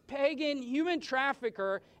polygamous, pagan, human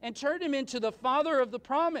trafficker and turned him into the father of the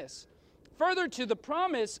promise. Further to the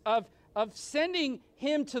promise of sending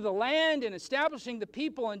him to the land and establishing the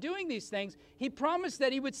people and doing these things, he promised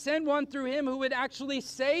that he would send one through him who would actually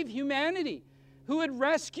save humanity, who would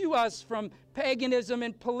rescue us from paganism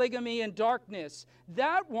and polygamy and darkness.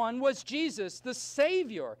 That one was Jesus, the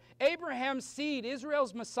Savior, Abraham's seed,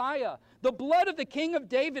 Israel's Messiah. The blood of the King of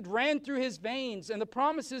David ran through his veins, and the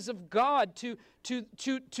promises of God to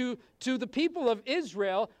the people of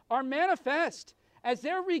Israel are manifest. As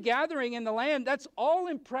they're regathering in the land, that's all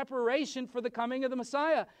in preparation for the coming of the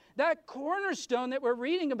Messiah. That cornerstone that we're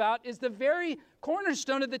reading about is the very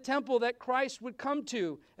cornerstone of the temple that Christ would come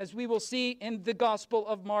to, as we will see in the Gospel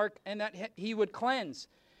of Mark, and that he would cleanse.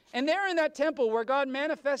 And there in that temple where God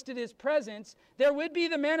manifested his presence, there would be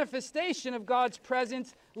the manifestation of God's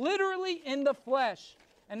presence literally in the flesh.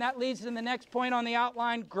 And that leads to the next point on the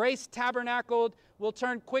outline, grace tabernacled. We'll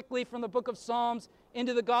turn quickly from the book of Psalms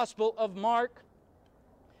into the Gospel of Mark.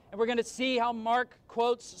 And we're going to see how Mark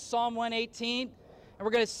quotes Psalm 118. And And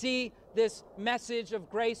we're going to see this message of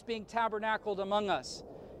grace being tabernacled among us.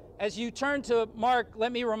 As you turn to Mark,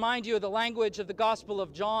 let me remind you of the language of the Gospel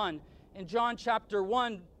of John. In John chapter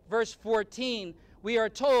 1, verse 14, we are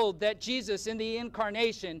told that Jesus in the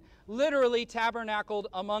incarnation literally tabernacled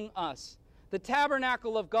among us. The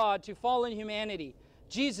tabernacle of God to fallen humanity.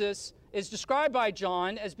 Jesus is described by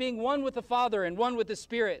John as being one with the Father and one with the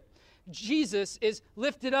Spirit. Jesus is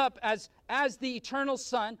lifted up as the eternal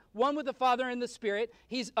Son, one with the Father and the Spirit.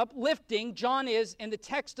 He's uplifting, John is, in the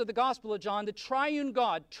text of the Gospel of John, the triune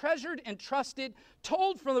God, treasured and trusted,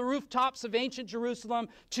 told from the rooftops of ancient Jerusalem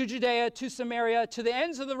to Judea, to Samaria, to the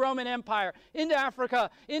ends of the Roman Empire, into Africa,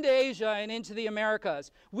 into Asia, and into the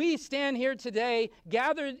Americas. We stand here today,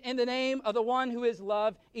 gathered in the name of the one who is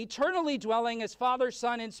love, eternally dwelling as Father,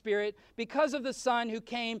 Son, and Spirit, because of the Son who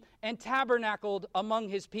came and tabernacled among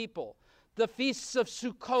his people. The feasts of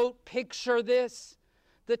Sukkot picture this.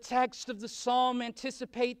 The text of the Psalm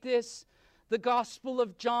anticipate this. The Gospel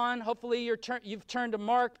of John, hopefully you've turned to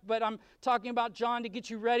Mark, but I'm talking about John to get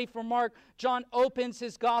you ready for Mark. John opens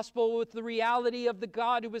his Gospel with the reality of the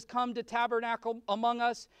God who has come to tabernacle among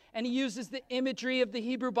us, and he uses the imagery of the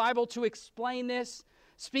Hebrew Bible to explain this.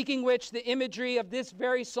 Speaking which, the imagery of this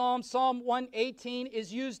very psalm, Psalm 118,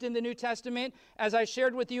 is used in the New Testament, as I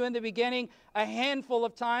shared with you in the beginning, a handful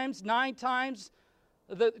of times, 9 times.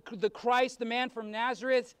 The Christ, the man from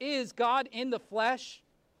Nazareth, is God in the flesh.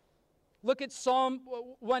 Look at Psalm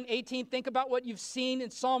 118. Think about what you've seen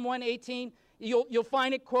in Psalm 118. You'll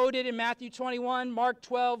find it quoted in Matthew 21, Mark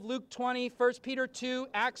 12, Luke 20, 1 Peter 2,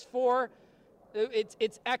 Acts 4.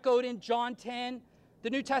 It's echoed in John 10. The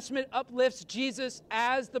New Testament uplifts Jesus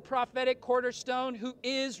as the prophetic cornerstone who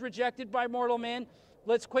is rejected by mortal men.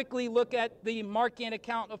 Let's quickly look at the Markian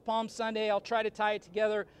account of Palm Sunday. I'll try to tie it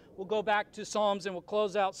together. We'll go back to Psalms and we'll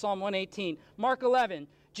close out Psalm 118. Mark 11,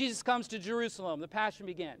 Jesus comes to Jerusalem. The Passion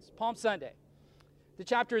begins. Palm Sunday. The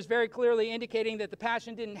chapter is very clearly indicating that the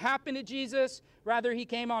Passion didn't happen to Jesus. Rather, he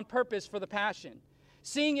came on purpose for the Passion.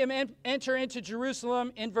 Seeing him enter into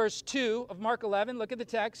Jerusalem in verse 2 of Mark 11, look at the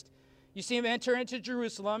text. You see him enter into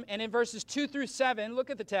Jerusalem, and in verses 2 through 7, look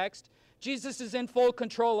at the text, Jesus is in full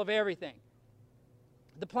control of everything.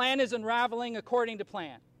 The plan is unraveling according to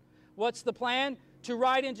plan. What's the plan? To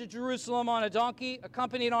ride into Jerusalem on a donkey,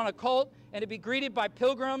 accompanied on a colt, and to be greeted by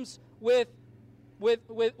pilgrims with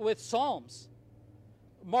psalms.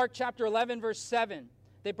 Mark chapter 11, verse 7.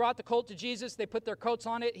 They brought the colt to Jesus. They put their coats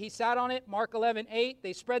on it. He sat on it. Mark 11, 8.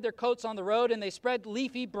 They spread their coats on the road, and they spread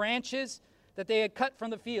leafy branches that they had cut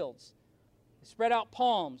from the fields. They spread out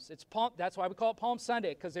palms. That's why we call it Palm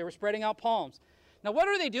Sunday, because they were spreading out palms. Now, what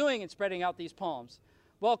are they doing in spreading out these palms?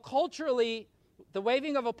 Well, culturally, the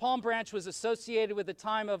waving of a palm branch was associated with a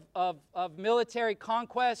time of military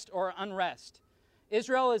conquest or unrest.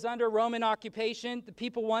 Israel is under Roman occupation. The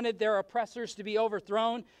people wanted their oppressors to be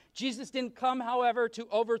overthrown. Jesus didn't come, however, to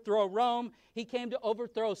overthrow Rome. He came to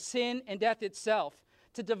overthrow sin and death itself.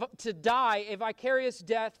 To die a vicarious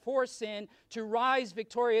death for sin, to rise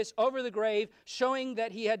victorious over the grave, showing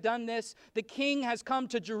that he had done this. The king has come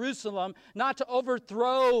to Jerusalem not to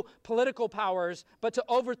overthrow political powers, but to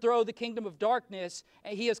overthrow the kingdom of darkness.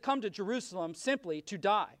 And he has come to Jerusalem simply to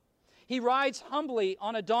die. He rides humbly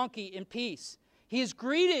on a donkey in peace. He is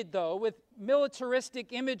greeted, though, with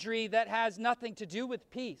militaristic imagery that has nothing to do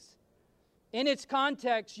with peace. In its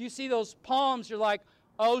context, you see those palms, you're like,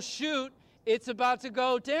 oh shoot, it's about to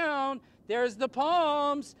go down. There's the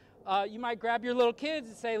palms. You might grab your little kids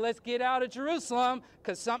and say, let's get out of Jerusalem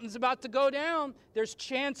because something's about to go down. There's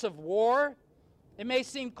chance of war. It may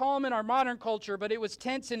seem calm in our modern culture, but it was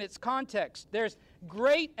tense in its context. There's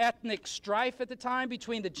great ethnic strife at the time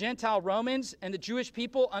between the Gentile Romans and the Jewish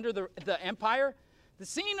people under the empire. The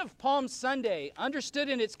scene of Palm Sunday, understood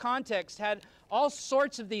in its context, had all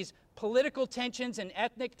sorts of these political tensions and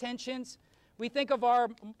ethnic tensions. We think of our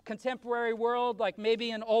contemporary world like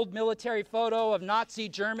maybe an old military photo of Nazi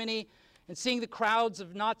Germany and seeing the crowds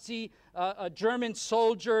of Nazi German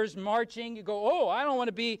soldiers marching. You go, oh, I don't want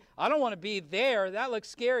to be there. That looks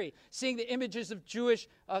scary. Seeing the images of Jewish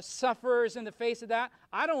sufferers in the face of that,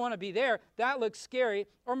 I don't want to be there. That looks scary.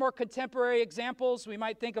 Or more contemporary examples, we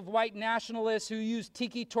might think of white nationalists who used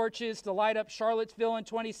tiki torches to light up Charlottesville in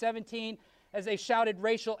 2017 as they shouted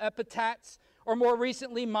racial epithets. Or more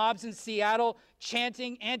recently, mobs in Seattle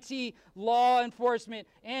chanting anti-law enforcement,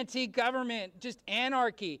 anti-government, just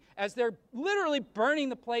anarchy, as they're literally burning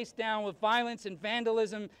the place down with violence and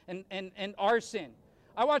vandalism and arson.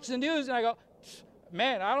 I watch the news and I go,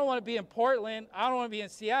 man, I don't want to be in Portland. I don't want to be in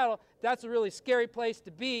Seattle. That's a really scary place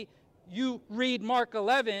to be. You read Mark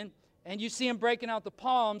 11 and you see them breaking out the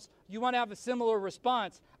palms. You want to have a similar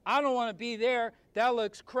response. I don't want to be there. That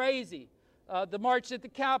looks crazy. The march at the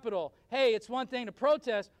Capitol. Hey, it's one thing to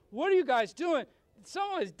protest. What are you guys doing?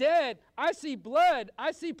 Someone is dead. I see blood.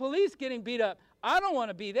 I see police getting beat up. I don't want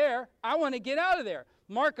to be there. I want to get out of there.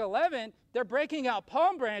 Mark 11, they're breaking out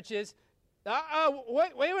palm branches.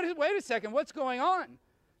 Wait a second. What's going on?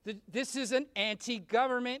 This is an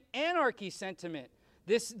anti-government anarchy sentiment.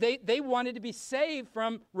 They wanted to be saved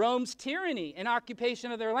from Rome's tyranny and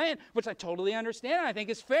occupation of their land, which I totally understand. I think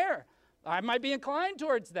is fair. I might be inclined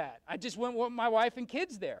towards that. I just wouldn't want my wife and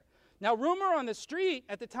kids there. Now, rumor on the street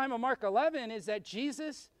at the time of Mark 11 is that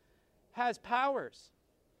Jesus has powers.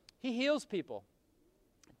 He heals people.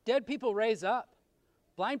 Dead people raise up.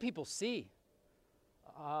 Blind people see.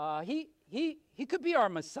 He could be our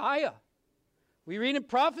Messiah. We read in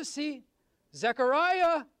prophecy,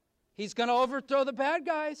 Zechariah, he's going to overthrow the bad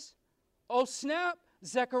guys. Oh, snap,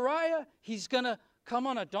 Zechariah, he's going to come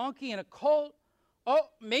on a donkey and a colt. Oh,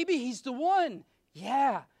 maybe he's the one.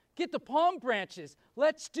 Yeah, get the palm branches.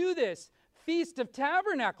 Let's do this. Feast of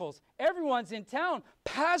Tabernacles. Everyone's in town.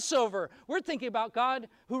 Passover. We're thinking about God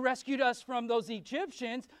who rescued us from those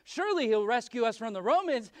Egyptians. Surely he'll rescue us from the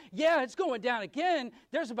Romans. Yeah, it's going down again.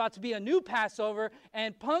 There's about to be a new Passover,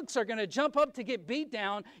 and punks are going to jump up to get beat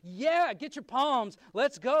down. Yeah, get your palms.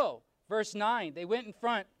 Let's go. Verse 9, they went in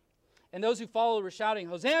front, and those who followed were shouting,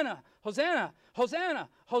 Hosanna, Hosanna, Hosanna,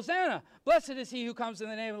 Hosanna. Blessed is he who comes in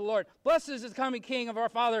the name of the Lord. Blessed is the coming King of our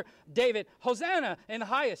father David. Hosanna in the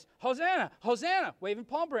highest. Hosanna, Hosanna, waving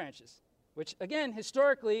palm branches, which again,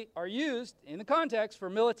 historically are used in the context for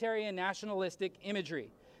military and nationalistic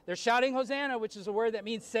imagery. They're shouting Hosanna, which is a word that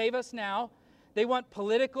means save us now. They want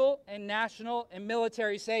political and national and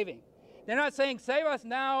military saving. They're not saying save us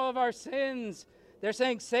now of our sins. They're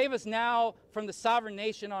saying, save us now from the sovereign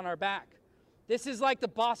nation on our back. This is like the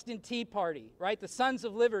Boston Tea Party, right? The Sons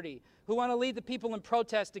of Liberty, who want to lead the people in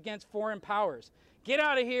protest against foreign powers. Get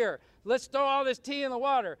out of here. Let's throw all this tea in the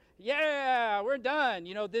water. Yeah, we're done.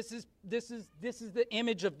 You know, this is the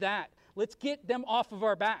image of that. Let's get them off of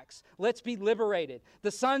our backs. Let's be liberated.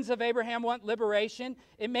 The sons of Abraham want liberation.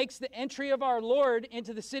 It makes the entry of our Lord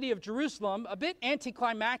into the city of Jerusalem a bit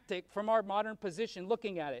anticlimactic from our modern position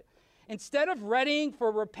looking at it. Instead of readying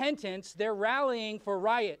for repentance, they're rallying for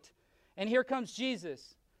riot. And here comes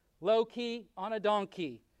Jesus, low-key on a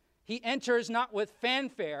donkey. He enters not with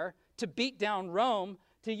fanfare to beat down Rome,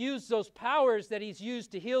 to use those powers that he's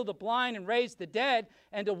used to heal the blind and raise the dead,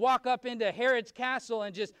 and to walk up into Herod's castle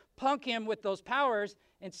and just punk him with those powers.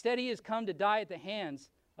 Instead, he has come to die at the hands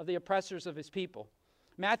of the oppressors of his people.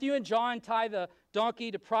 Matthew and John tie the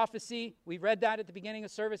donkey to prophecy. We read that at the beginning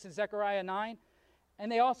of service in Zechariah 9.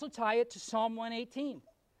 And they also tie it to Psalm 118.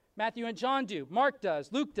 Matthew and John do. Mark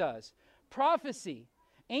does. Luke does. Prophecy.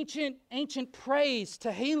 Ancient praise to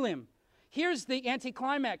Tehillim. Here's the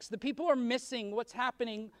anticlimax. The people are missing what's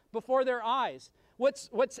happening before their eyes.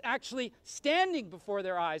 What's actually standing before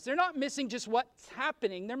their eyes. They're not missing just what's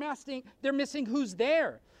happening. They're missing who's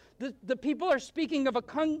there. The people are speaking of a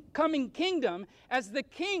coming kingdom as the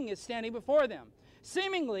king is standing before them.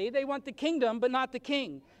 Seemingly, they want the kingdom, but not the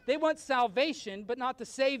king. They want salvation, but not the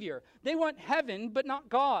Savior. They want heaven, but not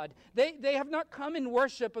God. They have not come in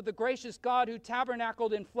worship of the gracious God who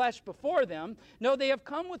tabernacled in flesh before them. No, they have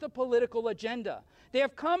come with a political agenda. They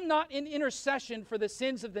have come not in intercession for the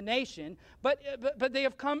sins of the nation, but they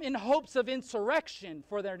have come in hopes of insurrection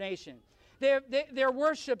for their nation. Their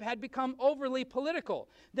worship had become overly political.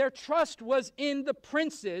 Their trust was in the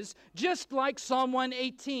princes, just like Psalm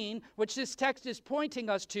 118, which this text is pointing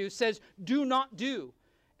us to, says, do not do.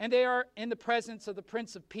 And they are in the presence of the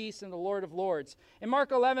Prince of Peace and the Lord of Lords. In Mark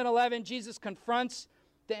 11:11, Jesus confronts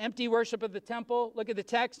the empty worship of the temple. Look at the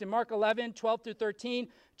text in Mark 11, 12 through 13.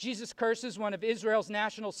 Jesus curses one of Israel's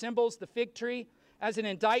national symbols, the fig tree, as an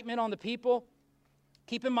indictment on the people.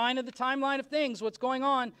 Keep in mind of the timeline of things, what's going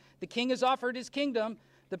on. The king has offered his kingdom.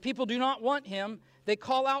 The people do not want him. They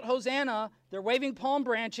call out Hosanna. They're waving palm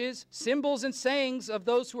branches, symbols and sayings of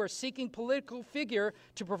those who are seeking political figure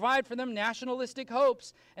to provide for them nationalistic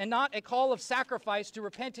hopes, and not a call of sacrifice to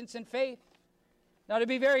repentance and faith. Now, to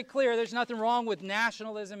be very clear, there's nothing wrong with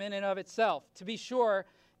nationalism in and of itself. To be sure,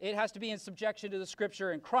 it has to be in subjection to the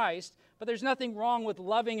Scripture and Christ, but there's nothing wrong with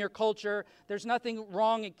loving your culture. There's nothing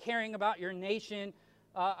wrong in caring about your nation.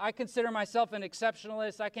 I consider myself an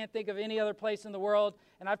exceptionalist. I can't think of any other place in the world,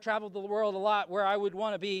 and I've traveled the world a lot, where I would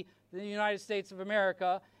want to be the United States of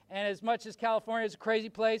America. And as much as California is a crazy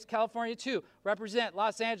place, California too. Represent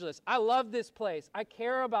Los Angeles. I love this place. I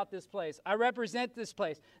care about this place. I represent this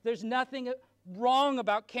place. There's nothing wrong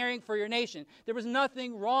about caring for your nation. There was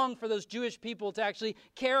nothing wrong for those Jewish people to actually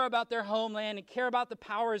care about their homeland and care about the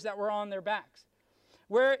powers that were on their backs.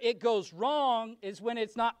 Where it goes wrong is when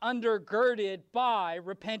it's not undergirded by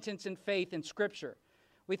repentance and faith in Scripture.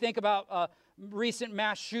 We think about recent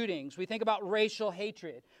mass shootings. We think about racial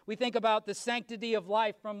hatred. We think about the sanctity of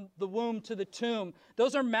life from the womb to the tomb.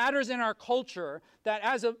 Those are matters in our culture that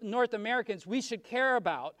as North Americans we should care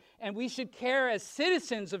about, and we should care as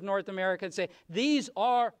citizens of North America and say, these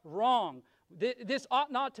are wrong. This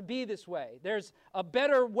ought not to be this way. There's a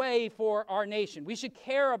better way for our nation. We should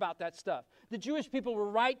care about that stuff. The Jewish people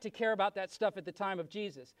were right to care about that stuff at the time of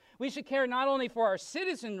Jesus. We should care not only for our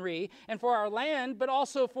citizenry and for our land, but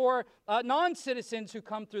also for non-citizens who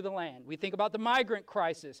come through the land. We think about the migrant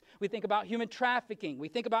crisis. We think about human trafficking. We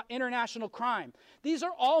think about international crime. These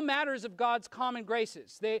are all matters of God's common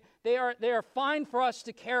graces. They are fine for us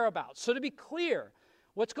to care about. So to be clear,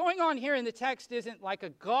 what's going on here in the text isn't like a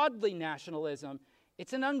godly nationalism.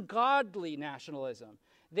 It's an ungodly nationalism.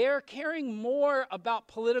 They're caring more about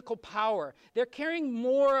political power. They're caring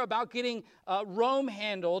more about getting Rome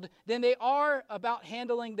handled than they are about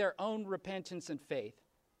handling their own repentance and faith.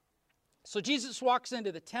 So Jesus walks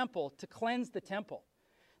into the temple to cleanse the temple.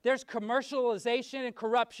 There's commercialization and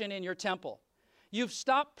corruption in your temple. You've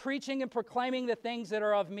stopped preaching and proclaiming the things that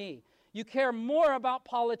are of me. You care more about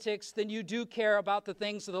politics than you do care about the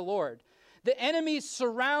things of the Lord. The enemies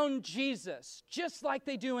surround Jesus, just like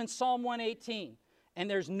they do in Psalm 118, and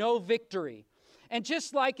there's no victory. And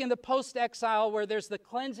just like in the post-exile where there's the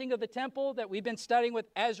cleansing of the temple that we've been studying with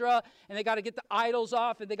Ezra, and they got to get the idols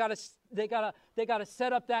off, and they got to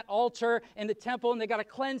set up that altar in the temple, and they got to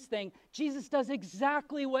cleanse things. Jesus does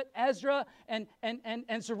exactly what Ezra and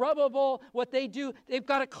Zerubbabel, what they do. They've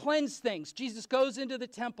got to cleanse things. Jesus goes into the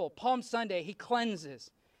temple, Palm Sunday, he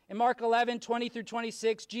cleanses. In Mark 11, 20 through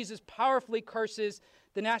 26, Jesus powerfully curses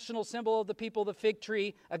the national symbol of the people, the fig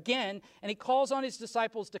tree, again, and he calls on his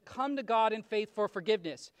disciples to come to God in faith for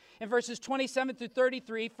forgiveness. In verses 27 through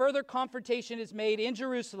 33, further confrontation is made in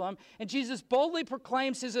Jerusalem, and Jesus boldly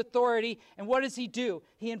proclaims his authority, and what does he do?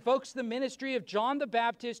 He invokes the ministry of John the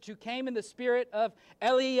Baptist, who came in the spirit of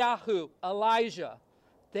Eliyahu, Elijah.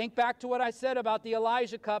 Think back to what I said about the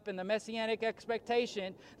Elijah cup and the messianic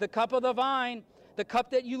expectation, the cup of the vine, the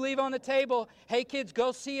cup that you leave on the table. Hey kids,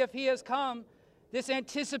 go see if he has come. This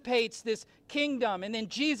anticipates this kingdom. And then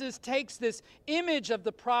Jesus takes this image of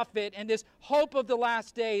the prophet and this hope of the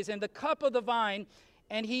last days and the cup of the vine,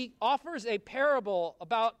 and he offers a parable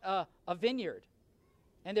about a vineyard.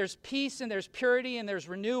 And there's peace and there's purity and there's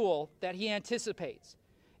renewal that he anticipates.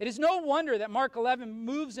 It is no wonder that Mark 11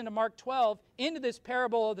 moves into Mark 12 into this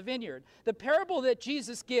parable of the vineyard. The parable that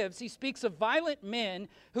Jesus gives, he speaks of violent men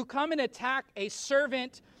who come and attack a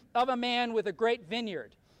servant of a man with a great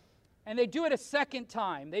vineyard. And they do it a second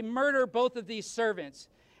time. They murder both of these servants.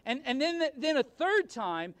 And then a third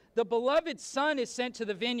time, the beloved son is sent to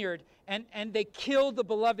the vineyard, and they kill the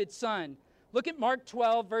beloved son. Look at Mark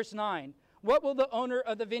 12, verse 9. What will the owner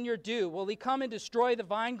of the vineyard do? Will he come and destroy the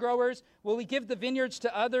vine growers? Will he give the vineyards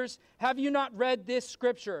to others? Have you not read this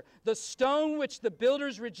scripture? The stone which the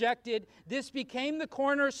builders rejected, this became the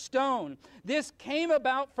cornerstone. This came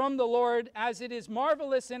about from the Lord, as it is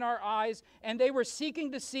marvelous in our eyes. And they were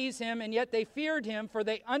seeking to seize him, and yet they feared him, for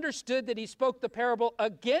they understood that he spoke the parable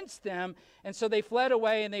against them. And so they fled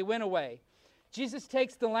away and they went away. Jesus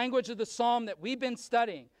takes the language of the psalm that we've been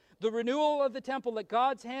studying, the renewal of the temple at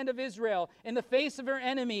God's hand of Israel in the face of her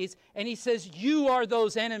enemies, and he says, you are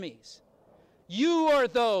those enemies. You are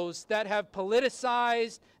those that have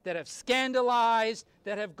politicized, that have scandalized,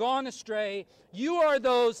 that have gone astray. You are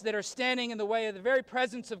those that are standing in the way of the very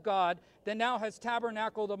presence of God that now has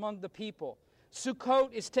tabernacled among the people.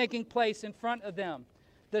 Sukkot is taking place in front of them.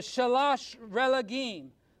 The Shalash Relagim,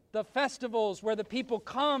 the festivals where the people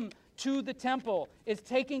come to the temple, is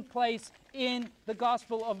taking place in the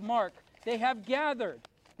Gospel of Mark. They have gathered.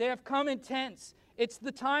 They have come in tents. It's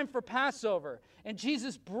the time for Passover. And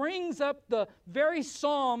Jesus brings up the very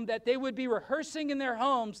psalm that they would be rehearsing in their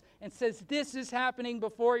homes and says, this is happening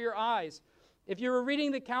before your eyes. If you were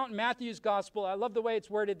reading the account in Matthew's Gospel, I love the way it's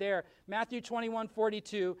worded there. Matthew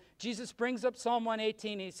 21:42, Jesus brings up Psalm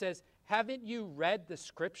 118 and he says, haven't you read the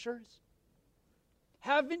Scriptures?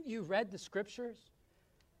 Haven't you read the Scriptures?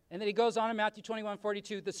 And then he goes on in Matthew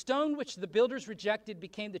 21:42, the stone which the builders rejected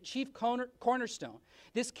became the chief cornerstone.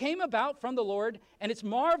 This came about from the Lord, and it's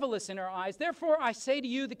marvelous in our eyes. Therefore, I say to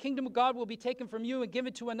you, the kingdom of God will be taken from you and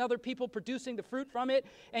given to another people, producing the fruit from it.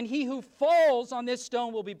 And he who falls on this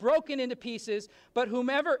stone will be broken into pieces, but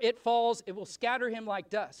whomever it falls, it will scatter him like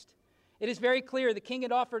dust. It is very clear the king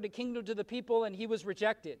had offered a kingdom to the people, and he was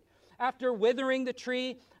rejected. After withering the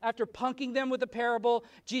tree, after punking them with a parable,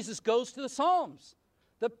 Jesus goes to the Psalms.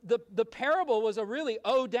 The parable was a really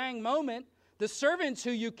oh dang moment. The servants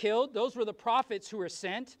who you killed, those were the prophets who were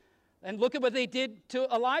sent. And look at what they did to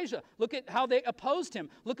Elijah. Look at how they opposed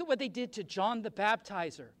him. Look at what they did to John the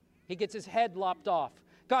Baptizer. He gets his head lopped off.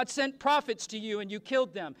 God sent prophets to you and you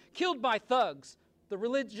killed them. Killed by thugs, the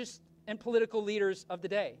religious and political leaders of the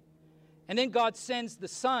day. And then God sends the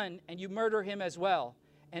Son and you murder him as well.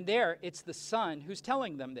 And there it's the Son who's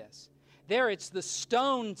telling them this. There it's the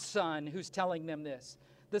stone Son who's telling them this.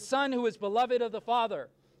 The Son who is beloved of the Father.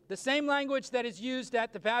 The same language that is used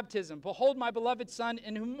at the baptism. Behold my beloved Son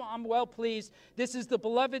in whom I'm well pleased. This is the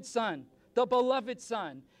beloved Son. The beloved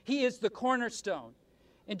Son. He is the cornerstone.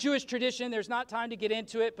 In Jewish tradition, there's not time to get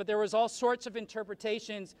into it, but there was all sorts of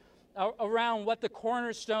interpretations around what the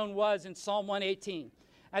cornerstone was in Psalm 118.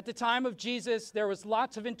 At the time of Jesus, there was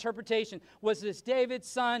lots of interpretation. Was this David's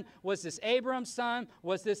son? Was this Abraham's son?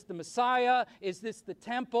 Was this the Messiah? Is this the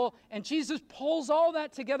temple? And Jesus pulls all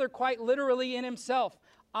that together quite literally in himself.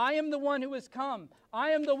 I am the one who has come.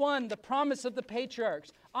 I am the one, the promise of the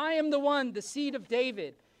patriarchs. I am the one, the seed of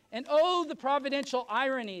David. And oh, the providential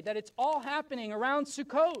irony that it's all happening around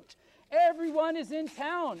Sukkot. Everyone is in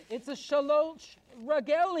town. It's a shalosh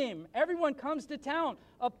regalim. Everyone comes to town.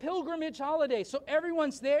 A pilgrimage holiday. So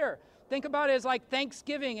everyone's there. Think about it as like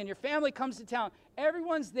Thanksgiving and your family comes to town.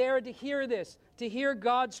 Everyone's there to hear this, to hear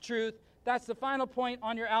God's truth. That's the final point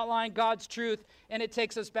on your outline, God's truth. And it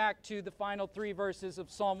takes us back to the final 3 verses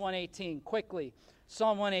of Psalm 118. Quickly,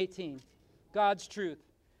 Psalm 118, God's truth.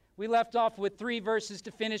 We left off with 3 verses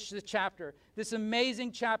to finish the chapter. This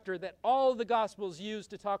amazing chapter that all the Gospels use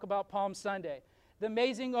to talk about Palm Sunday. The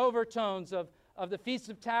amazing overtones of the Feast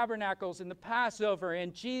of Tabernacles and the Passover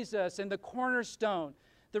and Jesus and the cornerstone.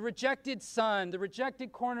 The rejected Son, the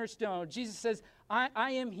rejected cornerstone. Jesus says,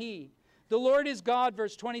 I am He. The Lord is God,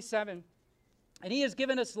 verse 27. And He has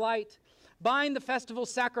given us light. Bind the festival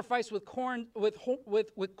sacrifice with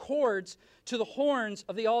cords to the horns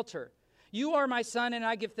of the altar. You are my Son, and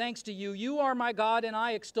I give thanks to you. You are my God, and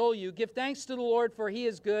I extol you. Give thanks to the Lord, for He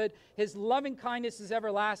is good. His loving kindness is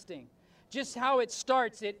everlasting. Just how it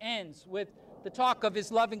starts, it ends with the talk of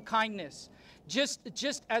His loving kindness.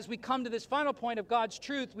 Just as we come to this final point of God's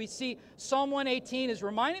truth, we see Psalm 118 is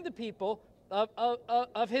reminding the people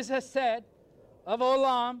of His hesed, of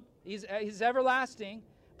olam. He's everlasting.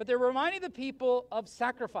 But they're reminding the people of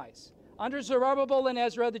sacrifice. Under Zerubbabel and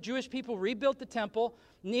Ezra, the Jewish people rebuilt the temple.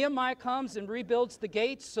 Nehemiah comes and rebuilds the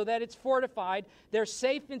gates so that it's fortified. They're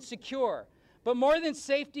safe and secure. But more than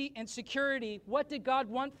safety and security, what did God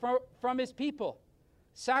want from His people?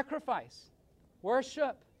 Sacrifice,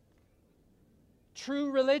 worship,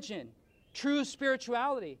 true religion, true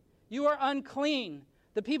spirituality. You are unclean.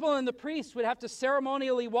 The people and the priests would have to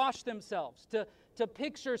ceremonially wash themselves to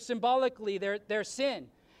picture symbolically their sin.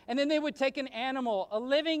 And then they would take an animal, a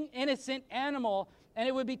living, innocent animal, and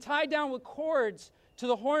it would be tied down with cords to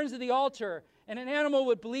the horns of the altar, and an animal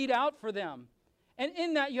would bleed out for them. And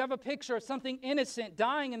in that, you have a picture of something innocent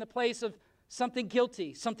dying in the place of something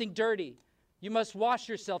guilty, something dirty. You must wash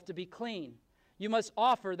yourself to be clean. You must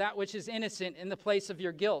offer that which is innocent in the place of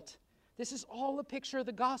your guilt. This is all a picture of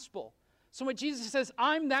the gospel. So when Jesus says,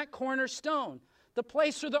 I'm that cornerstone, the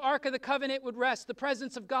place where the Ark of the Covenant would rest, the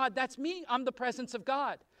presence of God, that's me. I'm the presence of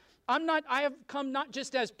God. I have come not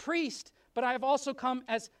just as priest, but I have also come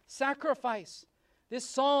as sacrifice. This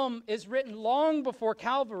psalm is written long before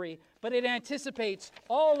Calvary, but it anticipates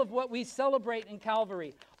all of what we celebrate in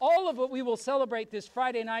Calvary, all of what we will celebrate this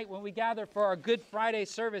Friday night when we gather for our Good Friday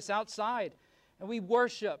service outside. And we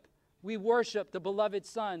worship the beloved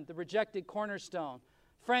Son, the rejected cornerstone.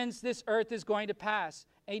 Friends, this earth is going to pass.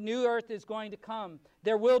 A new earth is going to come.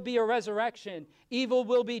 There will be a resurrection. Evil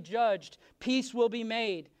will be judged. Peace will be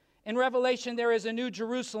made. In Revelation, there is a new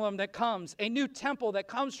Jerusalem that comes, a new temple that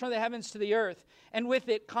comes from the heavens to the earth, and with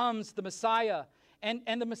it comes the Messiah. And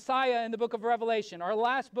the Messiah in the book of Revelation, our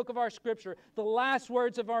last book of our scripture, the last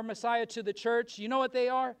words of our Messiah to the church, you know what they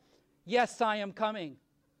are? Yes, I am coming.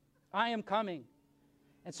 I am coming.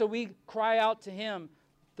 And so we cry out to Him,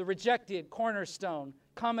 the rejected cornerstone,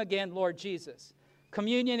 come again, Lord Jesus.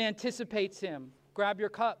 Communion anticipates Him. Grab your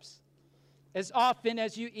cups. As often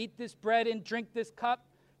as you eat this bread and drink this cup,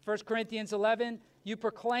 1 Corinthians 11, you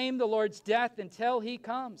proclaim the Lord's death until He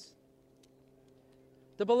comes.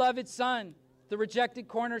 The beloved Son, the rejected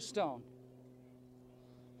cornerstone,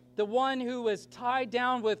 the one who was tied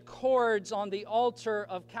down with cords on the altar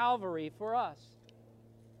of Calvary for us,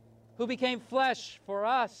 who became flesh for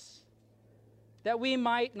us, that we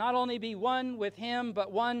might not only be one with Him,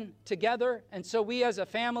 but one together. And so we as a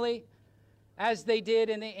family, as they did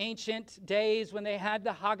in the ancient days when they had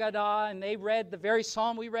the Haggadah and they read the very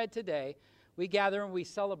psalm we read today, We gather and we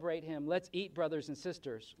celebrate him. Let's eat, brothers and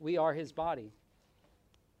sisters. We are his body.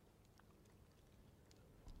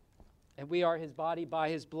 And we are his body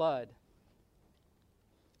by his blood.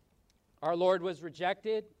 Our Lord was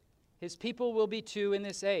rejected. His people will be too in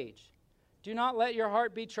this age. Do not let your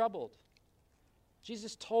heart be troubled.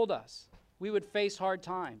 Jesus told us we would face hard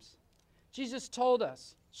times. Jesus told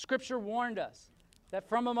us, Scripture warned us, that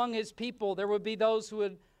from among his people there would be those who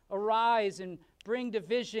would arise and bring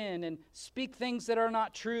division and speak things that are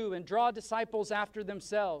not true and draw disciples after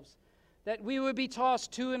themselves, that we would be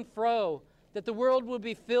tossed to and fro, that the world would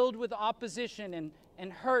be filled with opposition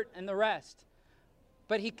and hurt and the rest.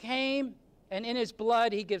 But he came, and in his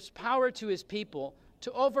blood he gives power to his people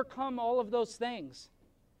to overcome all of those things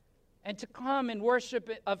and to come and worship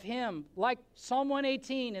of him, like Psalm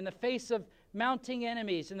 118, in the face of mounting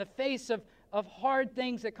enemies, in the face of hard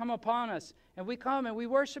things that come upon us. And we come and we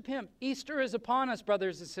worship him. Easter is upon us,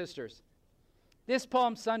 brothers and sisters. This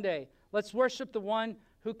Palm Sunday, let's worship the one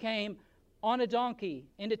who came on a donkey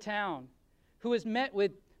into town, who was met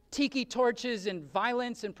with tiki torches and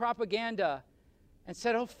violence and propaganda, and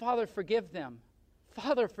said, "Oh, Father, forgive them.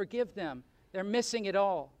 Father, forgive them. They're missing it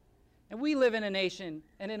all." And we live in a nation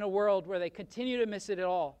and in a world where they continue to miss it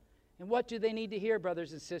all. And what do they need to hear,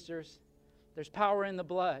 brothers and sisters? There's power in the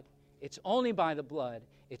blood. It's only by the blood.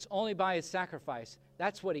 It's only by his sacrifice.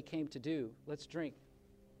 That's what he came to do. Let's drink.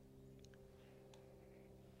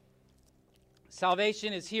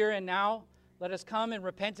 Salvation is here and now. Let us come in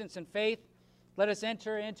repentance and faith. Let us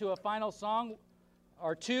enter into a final song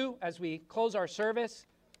or two as we close our service.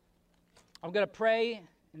 I'm going to pray,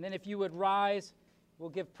 and then if you would rise, we'll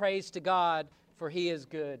give praise to God, for he is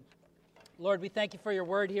good. Lord, we thank you for your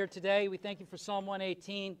word here today. We thank you for Psalm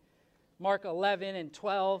 118, Mark 11 and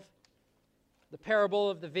 12, the parable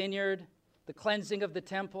of the vineyard, the cleansing of the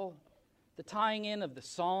temple, the tying in of the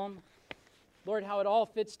psalm. Lord, how it all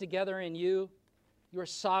fits together in you. You are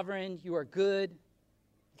sovereign. You are good.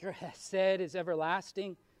 Your hesed is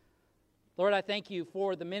everlasting. Lord, I thank you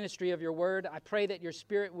for the ministry of your word. I pray that your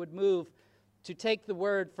Spirit would move to take the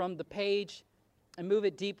word from the page and move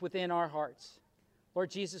it deep within our hearts. Lord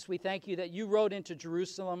Jesus, we thank you that you rode into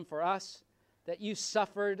Jerusalem for us, that you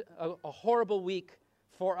suffered a horrible week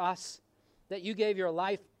for us, that you gave your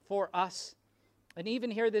life for us. And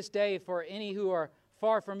even here this day, for any who are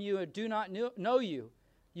far from you and do not know you,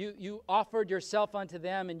 you offered yourself unto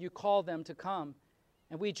them and you called them to come.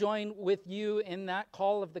 And we join with you in that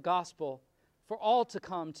call of the gospel for all to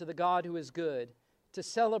come to the God who is good, to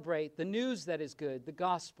celebrate the news that is good, the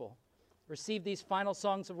gospel. Receive these final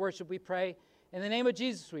songs of worship, we pray. In the name of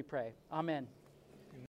Jesus, we pray. Amen.